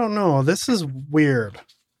 dude, I don't know. This is weird.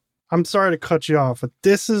 I'm sorry to cut you off, but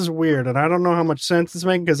this is weird, and I don't know how much sense it's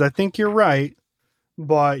making because I think you're right,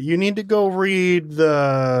 but you need to go read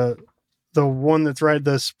the one that's right.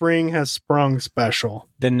 The Spring Has Sprung special.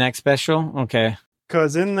 The next special, okay.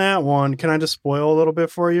 Because in that one, can I just spoil a little bit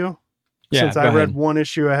for you? Yeah, since I read one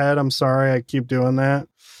issue ahead, I'm sorry I keep doing that.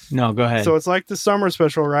 No, go ahead. So it's like the summer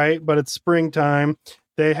special, right? But it's springtime.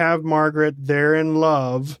 They have Margaret. They're in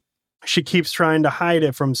love. She keeps trying to hide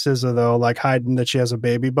it from Syzygy, though, like hiding that she has a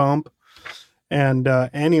baby bump. And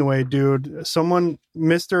anyway, dude,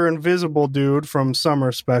 Mr. Invisible dude from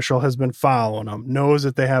Summer Special has been following them, knows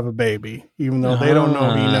that they have a baby, even though they don't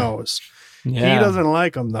know he knows. Yeah. He doesn't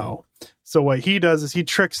like them, though. So what he does is he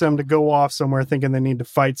tricks them to go off somewhere thinking they need to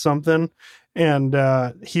fight something. And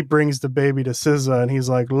he brings the baby to Syzygy, and he's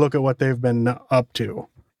like, look at what they've been up to.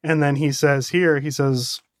 And then he says,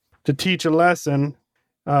 to teach a lesson,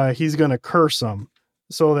 he's going to curse them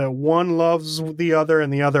so that one loves the other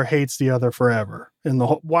and the other hates the other forever.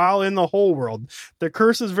 While in the whole world. The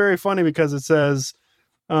curse is very funny because it says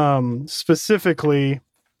specifically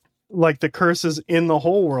like the curse is in the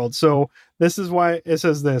whole world. So this is why it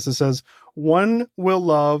says this. It says, one will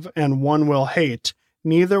love and one will hate.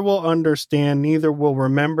 Neither will understand, neither will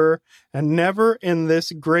remember, and never in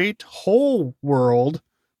this great whole world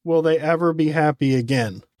will they ever be happy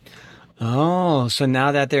again. Oh, so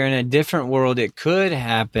now that they're in a different world, it could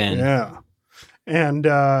happen. Yeah. And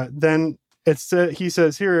then he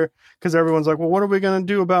says here, because everyone's like, well, what are we going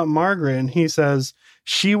to do about Margaret? And he says,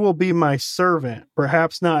 she will be my servant,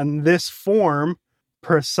 perhaps not in this form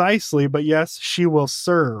precisely, but yes, she will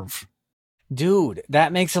serve. Dude,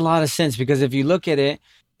 that makes a lot of sense because if you look at it,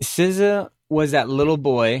 Syzygy was that little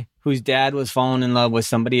boy whose dad was falling in love with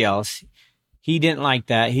somebody else. He didn't like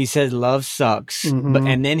that. He said love sucks.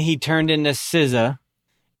 And then he turned into Syzygy,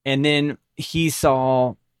 and then he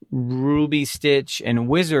saw Ruby, Stitch, and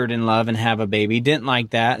Wizard in love and have a baby. Didn't like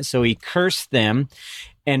that, so he cursed them.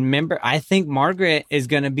 And remember, I think Margaret is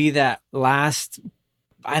going to be that last...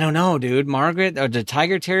 I don't know, dude. Margaret or the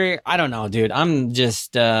Tiger Terrier? I don't know, dude. I'm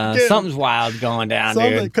just something's wild going down,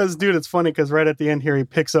 dude. Because, dude, it's funny because right at the end here, he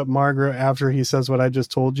picks up Margaret after he says what I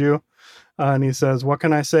just told you, and he says, "What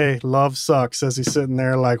can I say? Love sucks." As he's sitting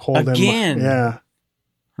there, like holding, again. Yeah.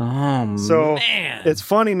 Oh, so man. It's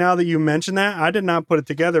funny now that you mention that. I did not put it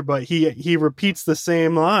together, but he repeats the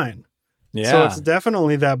same line. Yeah. So it's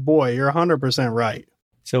definitely that boy. You're 100% right.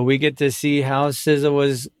 So we get to see how Syzygy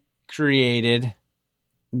was created.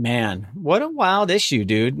 Man, what a wild issue,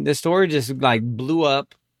 dude. The story just like blew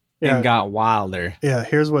up and got wilder. Yeah,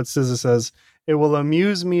 here's what Syzygy says. It will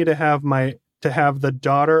amuse me to have the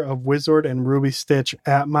daughter of Wizard and Ruby Stitch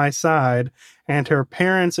at my side and her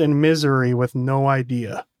parents in misery with no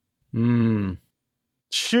idea. Shoot,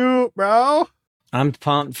 bro. I'm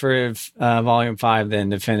pumped for volume 5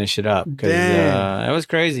 then to finish it up because it was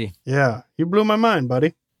crazy. Yeah, you blew my mind,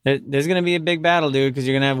 buddy. There's going to be a big battle, dude, because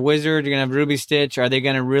you're going to have Wizard, you're going to have Ruby Stitch. Are they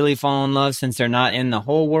going to really fall in love since they're not in the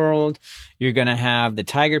whole world? You're going to have the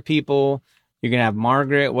Tiger people. You're going to have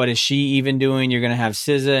Margaret. What is she even doing? You're going to have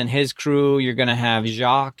Syzygy and his crew. You're going to have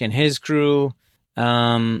Jacques and his crew.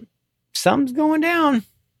 Something's going down.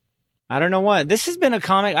 I don't know what. This has been a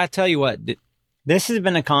comic. I tell you what, this has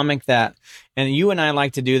been a comic that, and you and I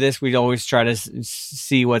like to do this. We always try to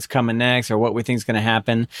see what's coming next or what we think is going to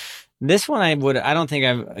happen. This one, I don't think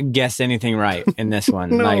I've guessed anything right in this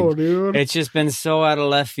one. No, dude. It's just been so out of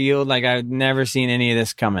left field. Like, I've never seen any of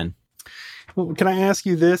this coming. Well, can I ask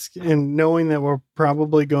you this? And knowing that we're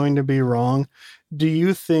probably going to be wrong, do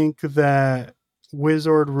you think that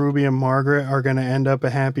Wizard, Ruby, and Margaret are going to end up a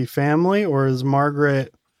happy family? Or is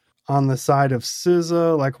Margaret on the side of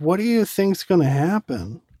Syzygy? Like, what do you think's going to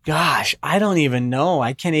happen? Gosh, I don't even know.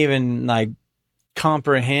 I can't even,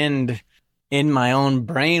 comprehend in my own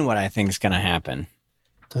brain what I think is going to happen.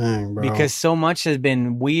 Dang, bro. Because so much has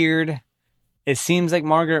been weird. It seems like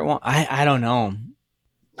Margaret won't... I don't know.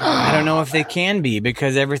 I don't know if they can be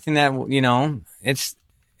because everything that, it's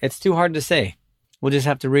too hard to say. We'll just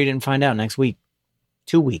have to read it and find out next week.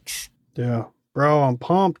 2 weeks. Yeah. Bro, I'm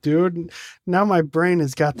pumped, dude. Now my brain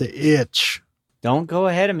has got the itch. Don't go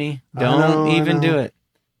ahead of me. Don't even do it.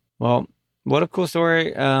 Well, What a cool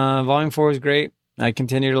story. Volume 4 is great. I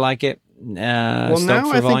continue to like it. Well,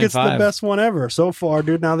 now I think it's the best one ever so far,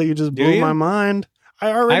 dude. Now that you just blew my mind,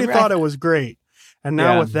 I already thought it was great. And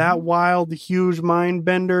now with that wild, huge mind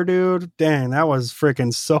bender, dude, dang, that was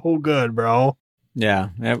freaking so good, bro. Yeah,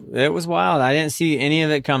 it was wild. I didn't see any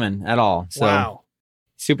of it coming at all. So wow.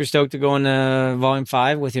 Super stoked to go into Volume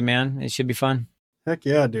 5 with you, man. It should be fun. Heck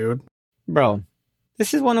yeah, dude. Bro,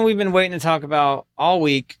 this is one that we've been waiting to talk about all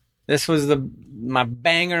week. This was my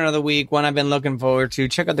banger of the week, one I've been looking forward to.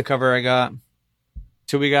 Check out the cover I got.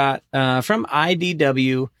 So we got from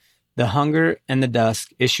IDW, The Hunger and the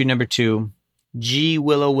Dusk, issue number 2. G.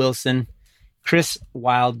 Willow Wilson, Chris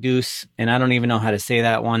Wildgoose, and I don't even know how to say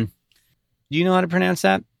that one. Do you know how to pronounce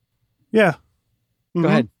that? Yeah. Go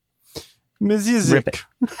ahead. Mizizik. Rip it.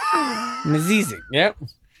 Mizizik, yep.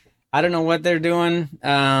 I don't know what they're doing,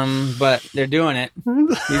 but they're doing it.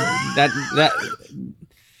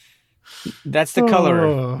 That's the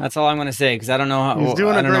colorer. That's all I'm going to say, because I don't know how. He's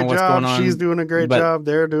doing a great job. She's doing a great job.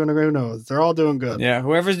 They're doing a great. Who knows? They're all doing good. Yeah,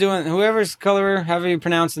 whoever's colorer, however you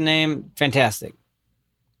pronounce the name, fantastic.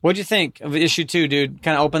 What'd you think of issue 2, dude?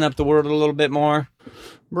 Kind of open up the world a little bit more.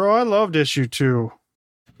 Bro, I loved issue 2.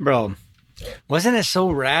 Bro, wasn't it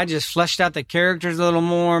so rad? Just fleshed out the characters a little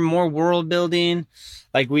more world building.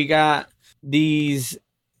 Like, we got these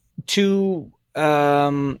 2. I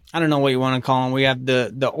don't know what you want to call them. We have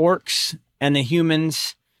the orcs and the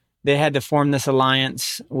humans. They had to form this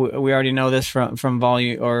alliance. We already know this from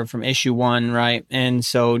volume or from issue 1, right? And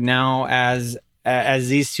so now as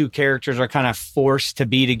these 2 characters are kind of forced to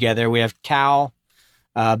be together, we have Cal,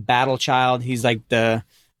 Battle Child. He's like the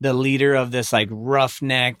leader of this like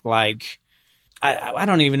roughneck, like I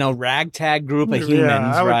don't even know, ragtag group of humans.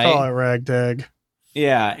 Yeah, I would call it ragtag.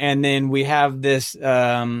 Yeah, and then we have this,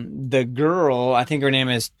 the girl, I think her name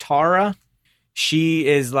is Tara.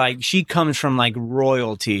 She comes from like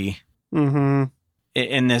royalty in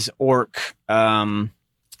this orc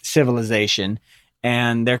civilization.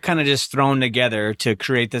 And they're kind of just thrown together to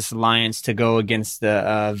create this alliance to go against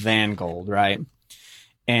the Vangold, right?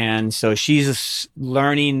 And so she's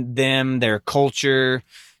learning their culture,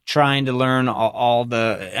 trying to learn all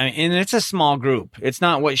and it's a small group. It's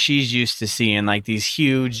not what she's used to seeing, like these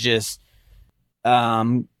huge just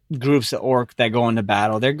groups of orc that go into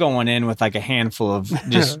battle. They're going in with like a handful of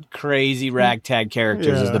just crazy ragtag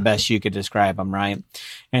characters is the best you could describe them, right?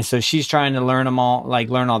 And so she's trying to learn them all, like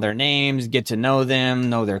learn all their names, get to know them,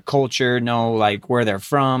 know their culture, know like where they're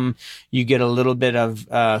from. You get a little bit of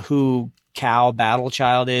who Cal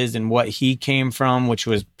Battlechild is and what he came from, which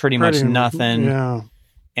was pretty much nothing. Yeah.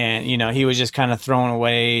 And, he was just kind of thrown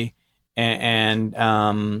away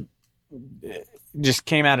and just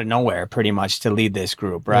came out of nowhere pretty much to lead this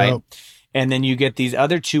group, right? Yep. And then you get these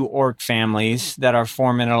other 2 orc families that are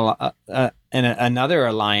forming another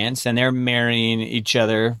alliance, and they're marrying each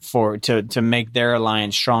other to make their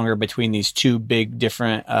alliance stronger between these 2 big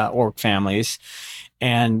different orc families.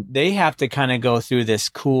 And they have to kind of go through this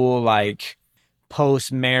cool, like,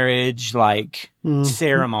 post-marriage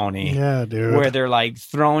ceremony, dude, where they're like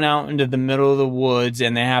thrown out into the middle of the woods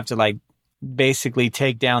and they have to like basically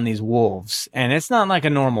take down these wolves. And it's not like a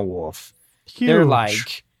normal wolf. Huge. They're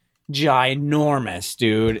like ginormous,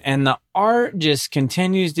 dude. And the art just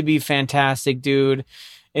continues to be fantastic, dude.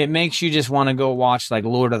 It makes you just want to go watch like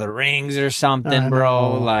Lord of the Rings or something,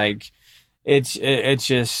 bro. Like it's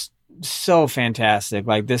just so fantastic.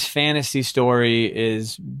 Like, this fantasy story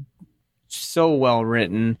is so well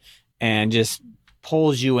written and just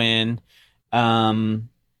pulls you in. And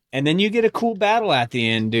then you get a cool battle at the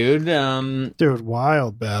end, dude.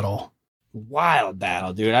 Wild battle,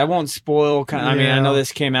 dude. I won't spoil. I mean, I know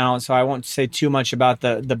this came out, so I won't say too much about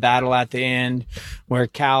the battle at the end, where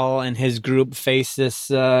Cal and his group face this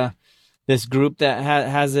group that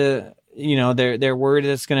has a, they're worried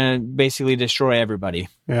that's going to basically destroy everybody.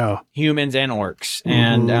 Yeah, humans and orcs,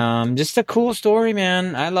 and just a cool story,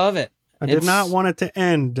 man. I love it. I did not want it to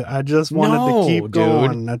end. I just wanted to keep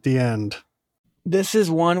going at the end. This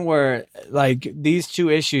is one where, like, these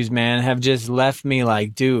 2 issues, man, have just left me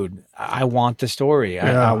like, dude, I want the story.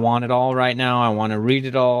 I want it all right now. I want to read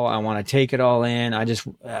it all. I want to take it all in. I just,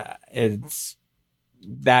 it's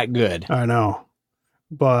that good. I know.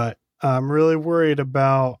 But I'm really worried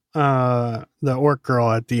about the orc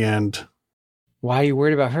girl at the end. Why are you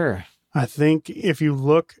worried about her? I think if you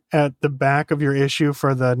look at the back of your issue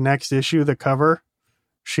for the next issue, the cover,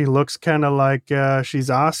 she looks kind of like she's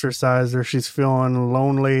ostracized or she's feeling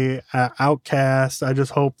lonely, outcast. I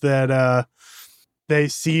just hope that they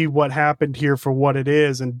see what happened here for what it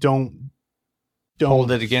is and don't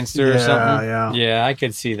hold it against her or something. Yeah, I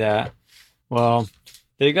could see that. Well,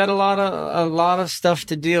 they got a lot of stuff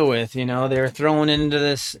to deal with. You know, they're thrown into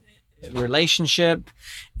this relationship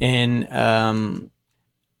in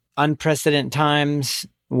unprecedented times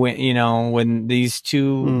when these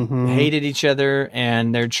two hated each other,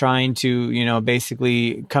 and they're trying to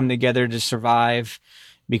basically come together to survive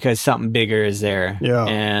because something bigger is there. Yeah.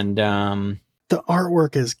 And the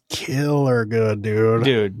artwork is killer good,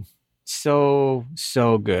 dude. So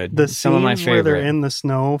good. The Some of my scenes where they're favorite. in the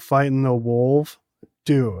snow fighting the wolf,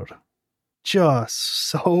 dude, just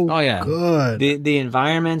so good. The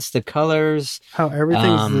environments, the colors, how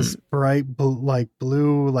everything's this bright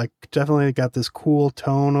blue, like definitely got this cool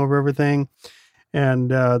tone over everything, and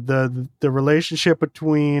the relationship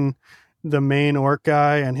between the main orc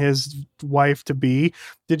guy and his wife to be.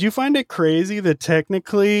 Did you find it crazy that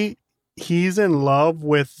technically he's in love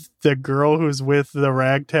with the girl who's with the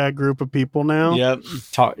ragtag group of people now? Yep.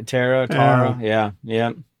 Tara.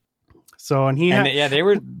 Yeah. So, and they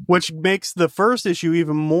were, which makes the first issue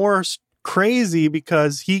even more crazy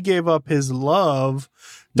because he gave up his love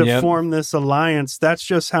to form this alliance. That's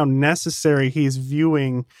just how necessary he's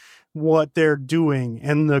viewing what they're doing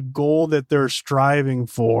and the goal that they're striving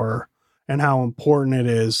for, and how important it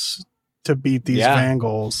is to beat these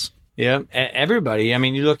Vangals. Yeah, everybody. I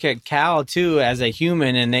mean, you look at Cal too as a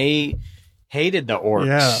human, and they hated the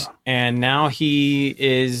orcs, and now he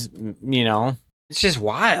is. It's just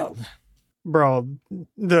wild. Bro,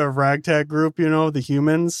 the ragtag group, the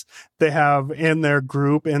humans, they have in their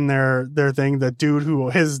group, in their thing, the dude who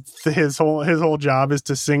his whole job is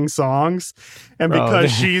to sing songs, and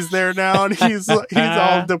because she's there now, and he's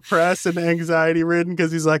all depressed and anxiety ridden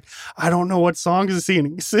because he's like, I don't know what songs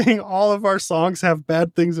to sing. All of our songs have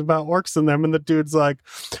bad things about orcs in them, and the dude's like,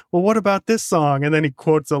 well, what about this song? And then he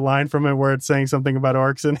quotes a line from it where it's saying something about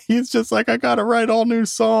orcs, and he's just like, I gotta write all new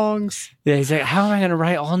songs. Yeah, he's like, how am I gonna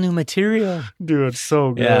write all new material? Dude,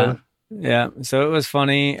 so good. Yeah. So it was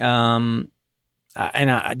funny. Dude, I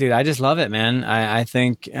just love it, man. I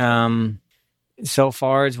think so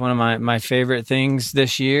far it's one of my favorite things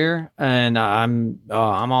this year, and I'm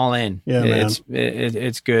all in. Yeah, man.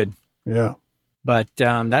 It's good. Yeah. But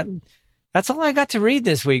that's all I got to read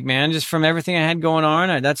this week, man. Just from everything I had going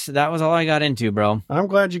on, that was all I got into, bro. I'm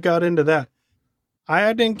glad you got into that.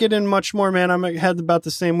 I didn't get in much more, man. I had about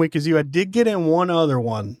the same week as you. I did get in one other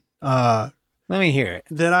one. Let me hear it.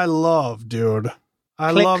 That I love, dude.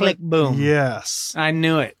 I click, love click, it. Boom. Yes. I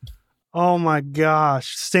knew it. Oh my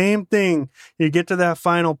gosh. Same thing. You get to that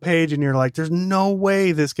final page and you're like, there's no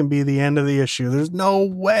way this can be the end of the issue. There's no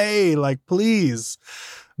way. Like, please.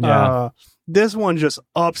 Yeah. This one just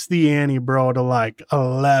ups the ante, bro, to like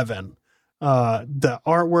 11. The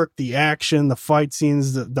artwork, the action, the fight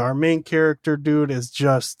scenes, our main character, dude, is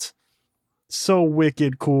just so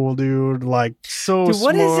wicked cool, dude. Like, so dude,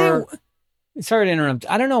 smart. What is it? Sorry to interrupt.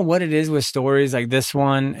 I don't know what it is with stories like this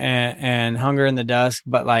one and Hunger in the Dusk,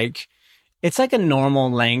 but like, it's like a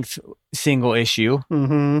normal length single issue.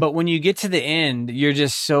 Mm-hmm. But when you get to the end, you're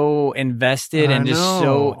just so invested and just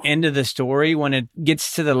so into the story. When it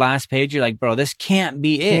gets to the last page, you're like, bro, this can't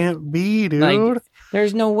be it. Can't be, dude. Like,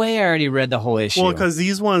 there's no way I already read the whole issue. Well, because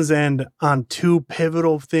these ones end on two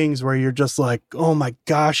pivotal things where you're just like, oh my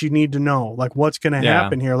gosh, you need to know, like, what's going to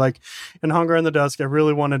happen here. Like, in Hunger in the Dusk, I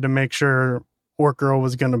really wanted to make sure Orc Girl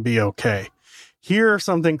was going to be okay. Here,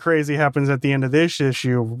 something crazy happens at the end of this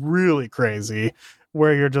issue, really crazy,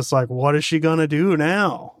 where you're just like, what is she going to do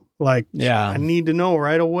now? Like, I need to know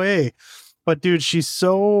right away. But dude, she's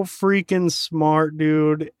so freaking smart,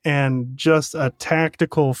 dude, and just a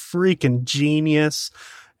tactical freaking genius.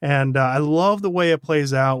 And I love the way it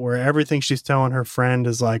plays out, where everything she's telling her friend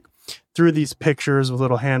is like through these pictures with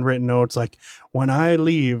little handwritten notes, like, when I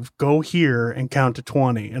leave, go here and count to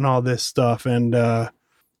 20 and all this stuff. And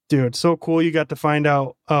dude, so cool. You got to find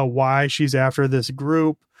out why she's after this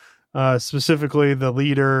group, specifically the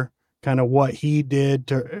leader, kind of what he did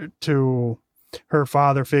to her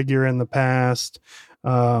father figure in the past.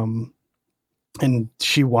 And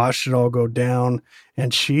she watched it all go down,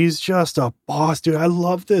 and she's just a boss, dude. I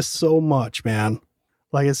love this so much, man.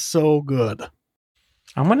 Like, it's so good.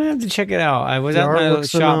 I'm going to have to check it out. I was at my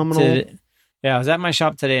shop today. Yeah, I was at my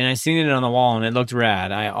shop today, and I seen it on the wall, and it looked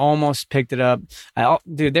rad. I almost picked it up.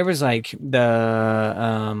 Dude, there was like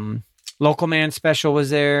the Local Man special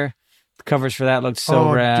was there. The covers for that looked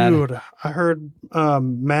so rad. Dude, I heard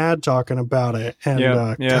Mad talking about it, and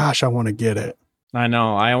gosh, I want to get it. I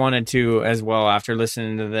know. I wanted to as well after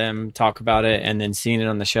listening to them talk about it and then seeing it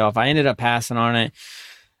on the shelf. I ended up passing on it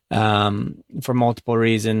for multiple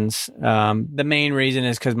reasons. The main reason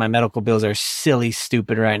is because my medical bills are silly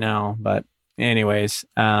stupid right now. But anyways,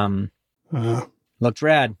 Looks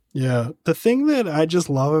rad. Yeah. The thing that I just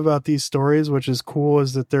love about these stories, which is cool,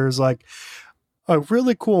 is that there's like a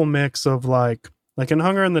really cool mix of like in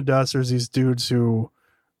Hunger in the Dust, there's these dudes who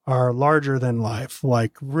are larger than life,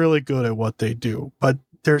 like really good at what they do, but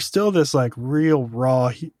there's still this like real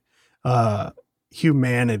raw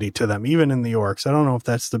humanity to them, even in the orcs. I don't know if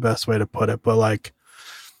that's the best way to put it, but like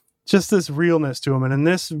just this realness to them. And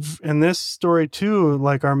in this story too,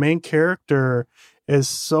 like our main character is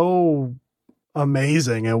so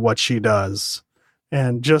amazing at what she does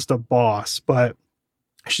and just a boss, but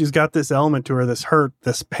she's got this element to her, this hurt,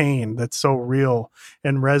 this pain that's so real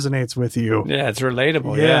and resonates with you. Yeah, it's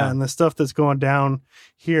relatable. Yeah. And the stuff that's going down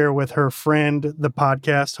here with her friend, the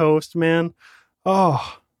podcast host, man.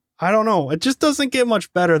 Oh, I don't know. It just doesn't get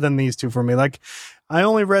much better than these two for me. Like, I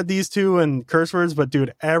only read these two and curse words, but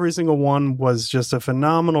dude, every single one was just a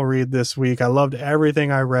phenomenal read this week. I loved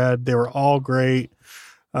everything I read. They were all great.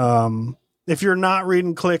 If you're not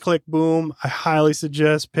reading Click, Click, Boom, I highly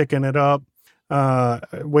suggest picking it up.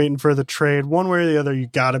 Waiting for the trade. One way or the other, you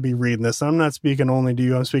got to be reading this. I'm not speaking only to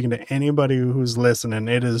you. I'm speaking to anybody who's listening.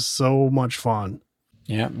 It is so much fun.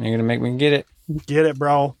 Yeah, you're going to make me get it. Get it,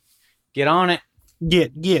 bro. Get on it.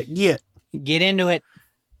 Get. Get into it.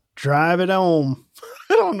 Drive it home.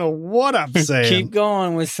 I don't know what I'm saying. Keep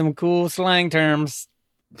going with some cool slang terms.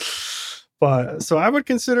 But so I would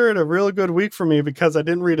consider it a really good week for me because I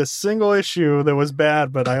didn't read a single issue that was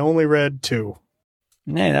bad, but I only read 2.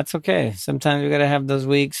 Hey, that's okay. Sometimes we got to have those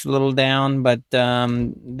weeks a little down, but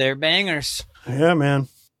they're bangers. Yeah, man.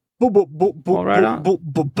 Banger.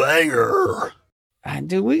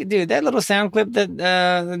 Dude, that little sound clip that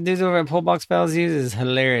the dudes over at Pullbox Pals use is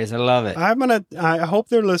hilarious. I love it. I hope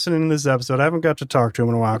they're listening to this episode. I haven't got to talk to them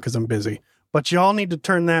in a while because I'm busy. But y'all need to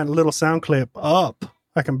turn that little sound clip up.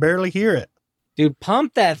 I can barely hear it. Dude,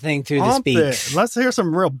 pump that thing through the speaks. Let's hear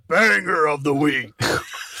some real banger of the week.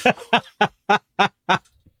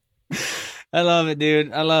 I love it,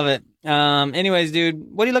 dude. I love it. Anyways,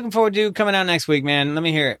 dude, what are you looking forward to coming out next week, man? Let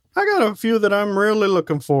me hear it. I got a few that I'm really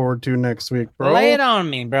looking forward to next week, bro. Lay it on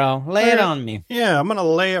me, bro. Lay it on me. Yeah, I'm going to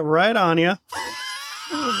lay it right on you.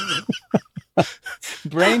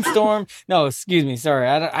 Brainstorm. No, excuse me. Sorry.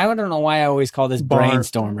 I don't know why I always call this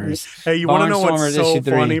Brainstormers. Hey, you want to know what's so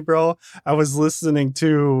funny, bro? I was listening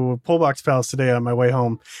to Pullbox Pals today on my way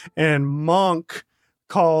home, and Monk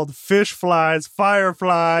called fish flies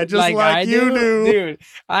firefly, just like you do. Dude,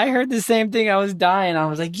 I heard the same thing. I was dying. I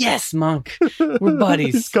was like, yes, Monk. We're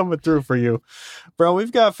buddies. He's coming through for you. Bro,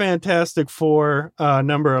 we've got Fantastic Four,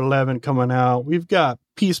 number 11 coming out. We've got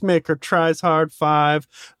Peacemaker Tries Hard 5.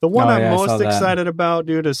 The one I'm most excited about,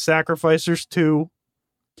 dude, is Sacrificers 2.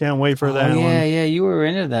 Can't wait for that one. Yeah, you were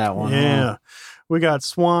into that one. Yeah. Huh? We got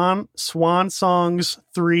Swan Songs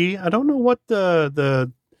 3. I don't know what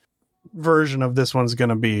the version of this one's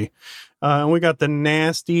gonna be. And we got the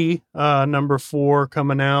Nasty number 4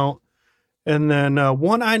 coming out. And then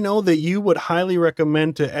one I know that you would highly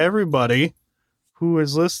recommend to everybody who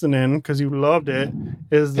is listening because you loved it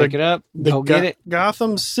is Pick it up. Go get it.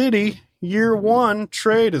 Gotham City Year 1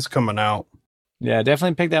 trade is coming out. Yeah,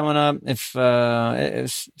 definitely pick that one up.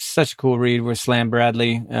 It's such a cool read with Slam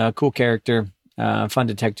Bradley, cool character, fun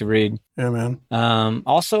detective read. Yeah, man.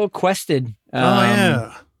 Also Quested.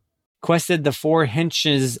 Quested the 4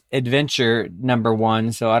 Hinches Adventure number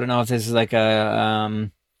 1. So I don't know if this is like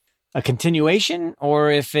a continuation or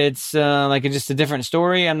if it's like just a different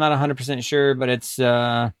story. I'm not 100% sure, but it's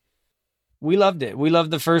we loved it. We loved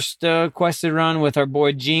the first Quested run with our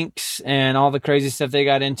boy Jinx and all the crazy stuff they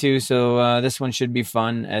got into. So this one should be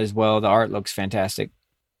fun as well. The art looks fantastic.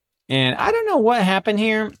 And I don't know what happened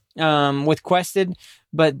here with Quested,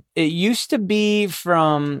 but it used to be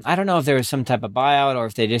from, I don't know if there was some type of buyout or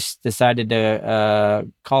if they just decided to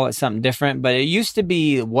call it something different, but it used to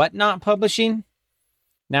be Whatnot Publishing.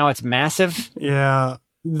 Now it's Massive. Yeah.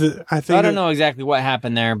 I don't know exactly what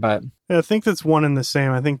happened there, but I think that's one and the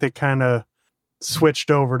same. I think they kind of switched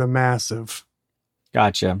over to Massive.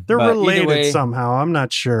 Gotcha. They're related somehow. I'm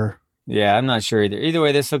not sure. Yeah, I'm not sure either. Either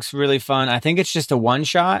way, this looks really fun. I think it's just a one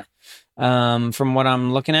shot from what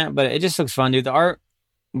I'm looking at, but it just looks fun, dude. The art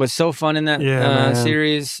was so fun in that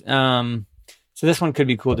series. So this one could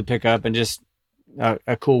be cool to pick up and just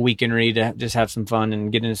a cool weekend read to just have some fun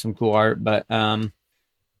and get into some cool art. But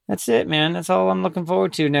that's it, man. That's all I'm looking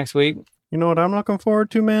forward to next week. You know what I'm looking forward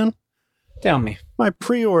to, man? Tell me. My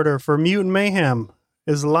pre-order for Mutant Mayhem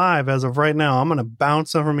is live as of right now. I'm going to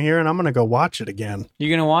bounce from here and I'm going to go watch it again. You're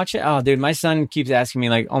going to watch it? Oh, dude, my son keeps asking me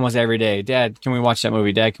like almost every day, Dad, can we watch that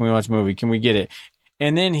movie? Dad, can we watch the movie? Can we get it?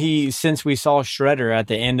 And then since we saw Shredder at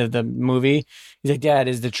the end of the movie, he's like, Dad,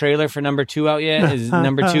 is the trailer for number 2 out yet? Is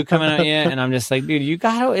number 2 coming out yet? And I'm just like, dude,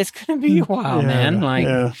 it's going to be a while, man. Like,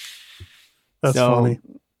 that's funny.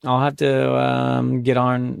 I'll have to get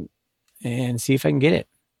on and see if I can get it.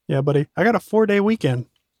 Yeah, buddy. I got a 4-day weekend.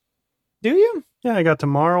 Do you? Yeah, I got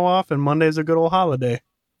tomorrow off, and Monday's a good old holiday.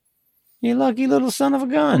 You lucky little son of a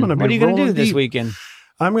gun. What are you going to do this weekend?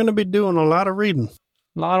 I'm going to be doing a lot of reading.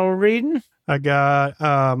 A lot of reading? I got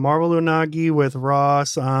Marvel Unagi with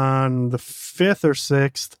Ross on the 5th or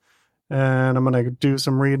 6th, and I'm going to do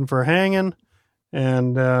some reading for hanging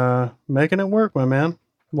and making it work, my man.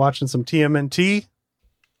 Watching some TMNT.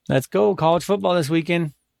 Let's go. College football this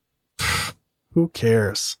weekend. Who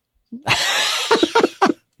cares?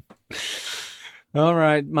 All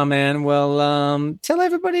right, my man. Well, tell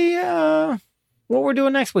everybody what we're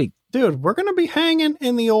doing next week. Dude, we're going to be hanging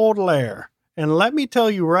in the old lair. And let me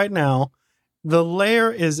tell you right now, the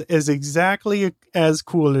lair is exactly as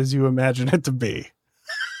cool as you imagine it to be.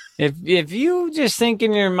 If you just think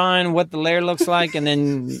in your mind what the lair looks like and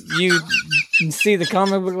then you see the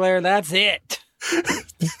comic book lair, that's it.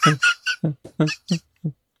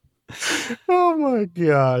 Oh my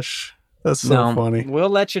gosh. That's so funny. We'll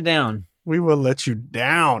let you down. We will let you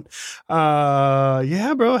down.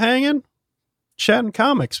 Yeah, bro, hanging, chatting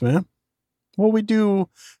comics, man. What we do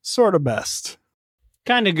sort of best.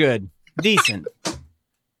 Kind of good. Decent.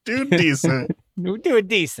 Do decent. We do it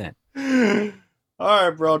decent. All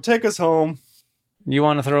right, bro, take us home. You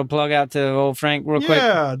want to throw a plug out to old Frank real quick?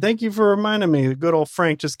 Yeah, thank you for reminding me. Good old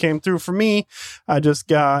Frank just came through for me. I just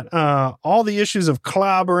got all the issues of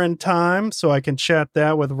Clobbering Time, so I can chat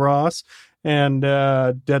that with Ross and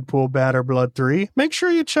Deadpool Batter Blood 3. Make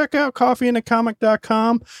sure you check out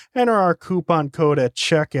coffeeandacomic.com. Enter our coupon code at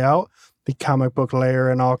checkout, the comic book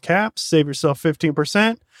layer in all caps. Save yourself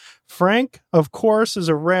 15%. Frank, of course, is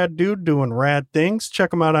a rad dude doing rad things.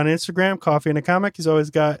 Check him out on Instagram, Coffee and a Comic. He's always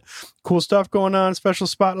got cool stuff going on, special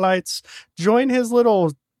spotlights. Join his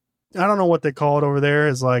little, I don't know what they call it over there,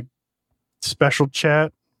 is like special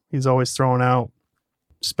chat. He's always throwing out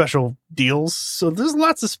special deals. So there's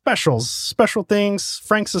lots of specials, special things.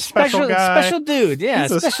 Frank's a special guy. Special dude, yeah.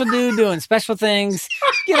 Special dude doing special things.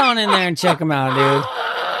 Get on in there and check him out, dude.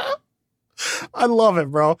 I love it,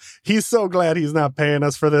 bro. He's so glad he's not paying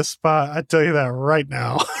us for this spot. I tell you that right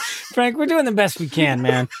now. Frank, we're doing the best we can,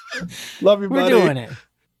 man. Love you, buddy. We're doing it.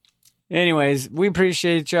 Anyways, we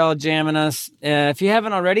appreciate y'all jamming us. If you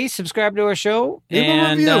haven't already, subscribe to our show. Leave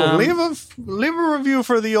a review. Leave a review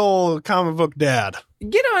for the old comic book dad.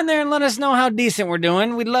 Get on there and let us know how decent we're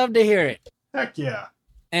doing. We'd love to hear it. Heck yeah.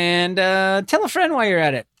 And tell a friend while you're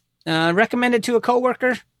at it. Recommend it to a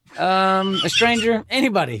coworker. A stranger,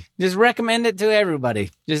 anybody. Just recommend it to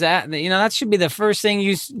everybody. Just that should be the first thing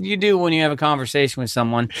you do when you have a conversation with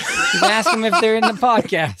someone. Just ask them if they're in the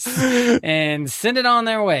podcast and send it on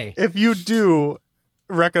their way. If you do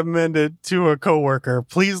recommend it to a coworker,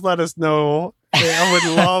 please let us know. I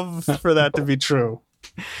would love for that to be true.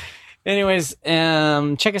 Anyways,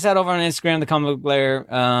 check us out over on Instagram, the Comic Book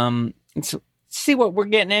Lair. See what we're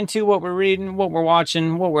getting into, what we're reading, what we're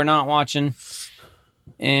watching, what we're not watching.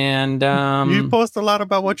 And you post a lot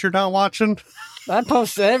about what you're not watching. I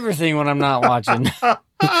post everything when I'm not watching.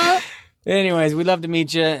 Anyways, we'd love to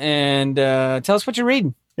meet you and tell us what you're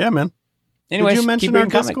reading. Yeah, man. Anyways, did you mention our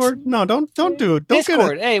Discord? Comics. No, don't do it. Don't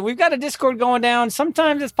Discord. Hey, we've got a Discord going down.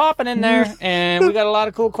 Sometimes it's popping in there, and we got a lot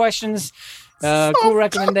of cool questions, cool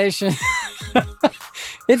recommendations.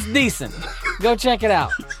 It's decent. Go check it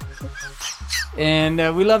out. And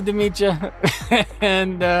we love to meet you.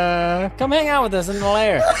 And come hang out with us in the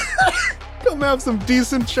lair. Come have some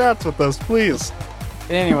decent chats with us, please.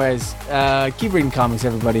 Anyways, keep reading comics,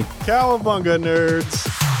 everybody. Cowabunga, nerds.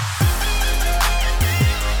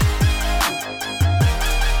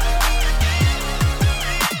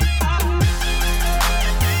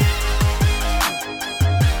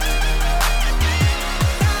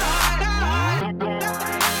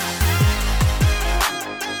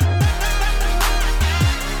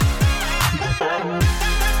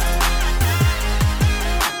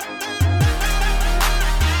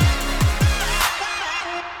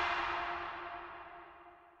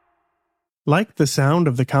 Like the sound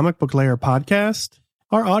of the Comic Book Layer podcast?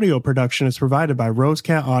 Our audio production is provided by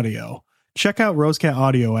Rosecat Audio. Check out Rosecat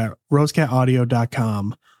Audio at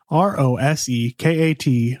rosecataudio.com.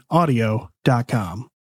 ROSEKAT audio.com.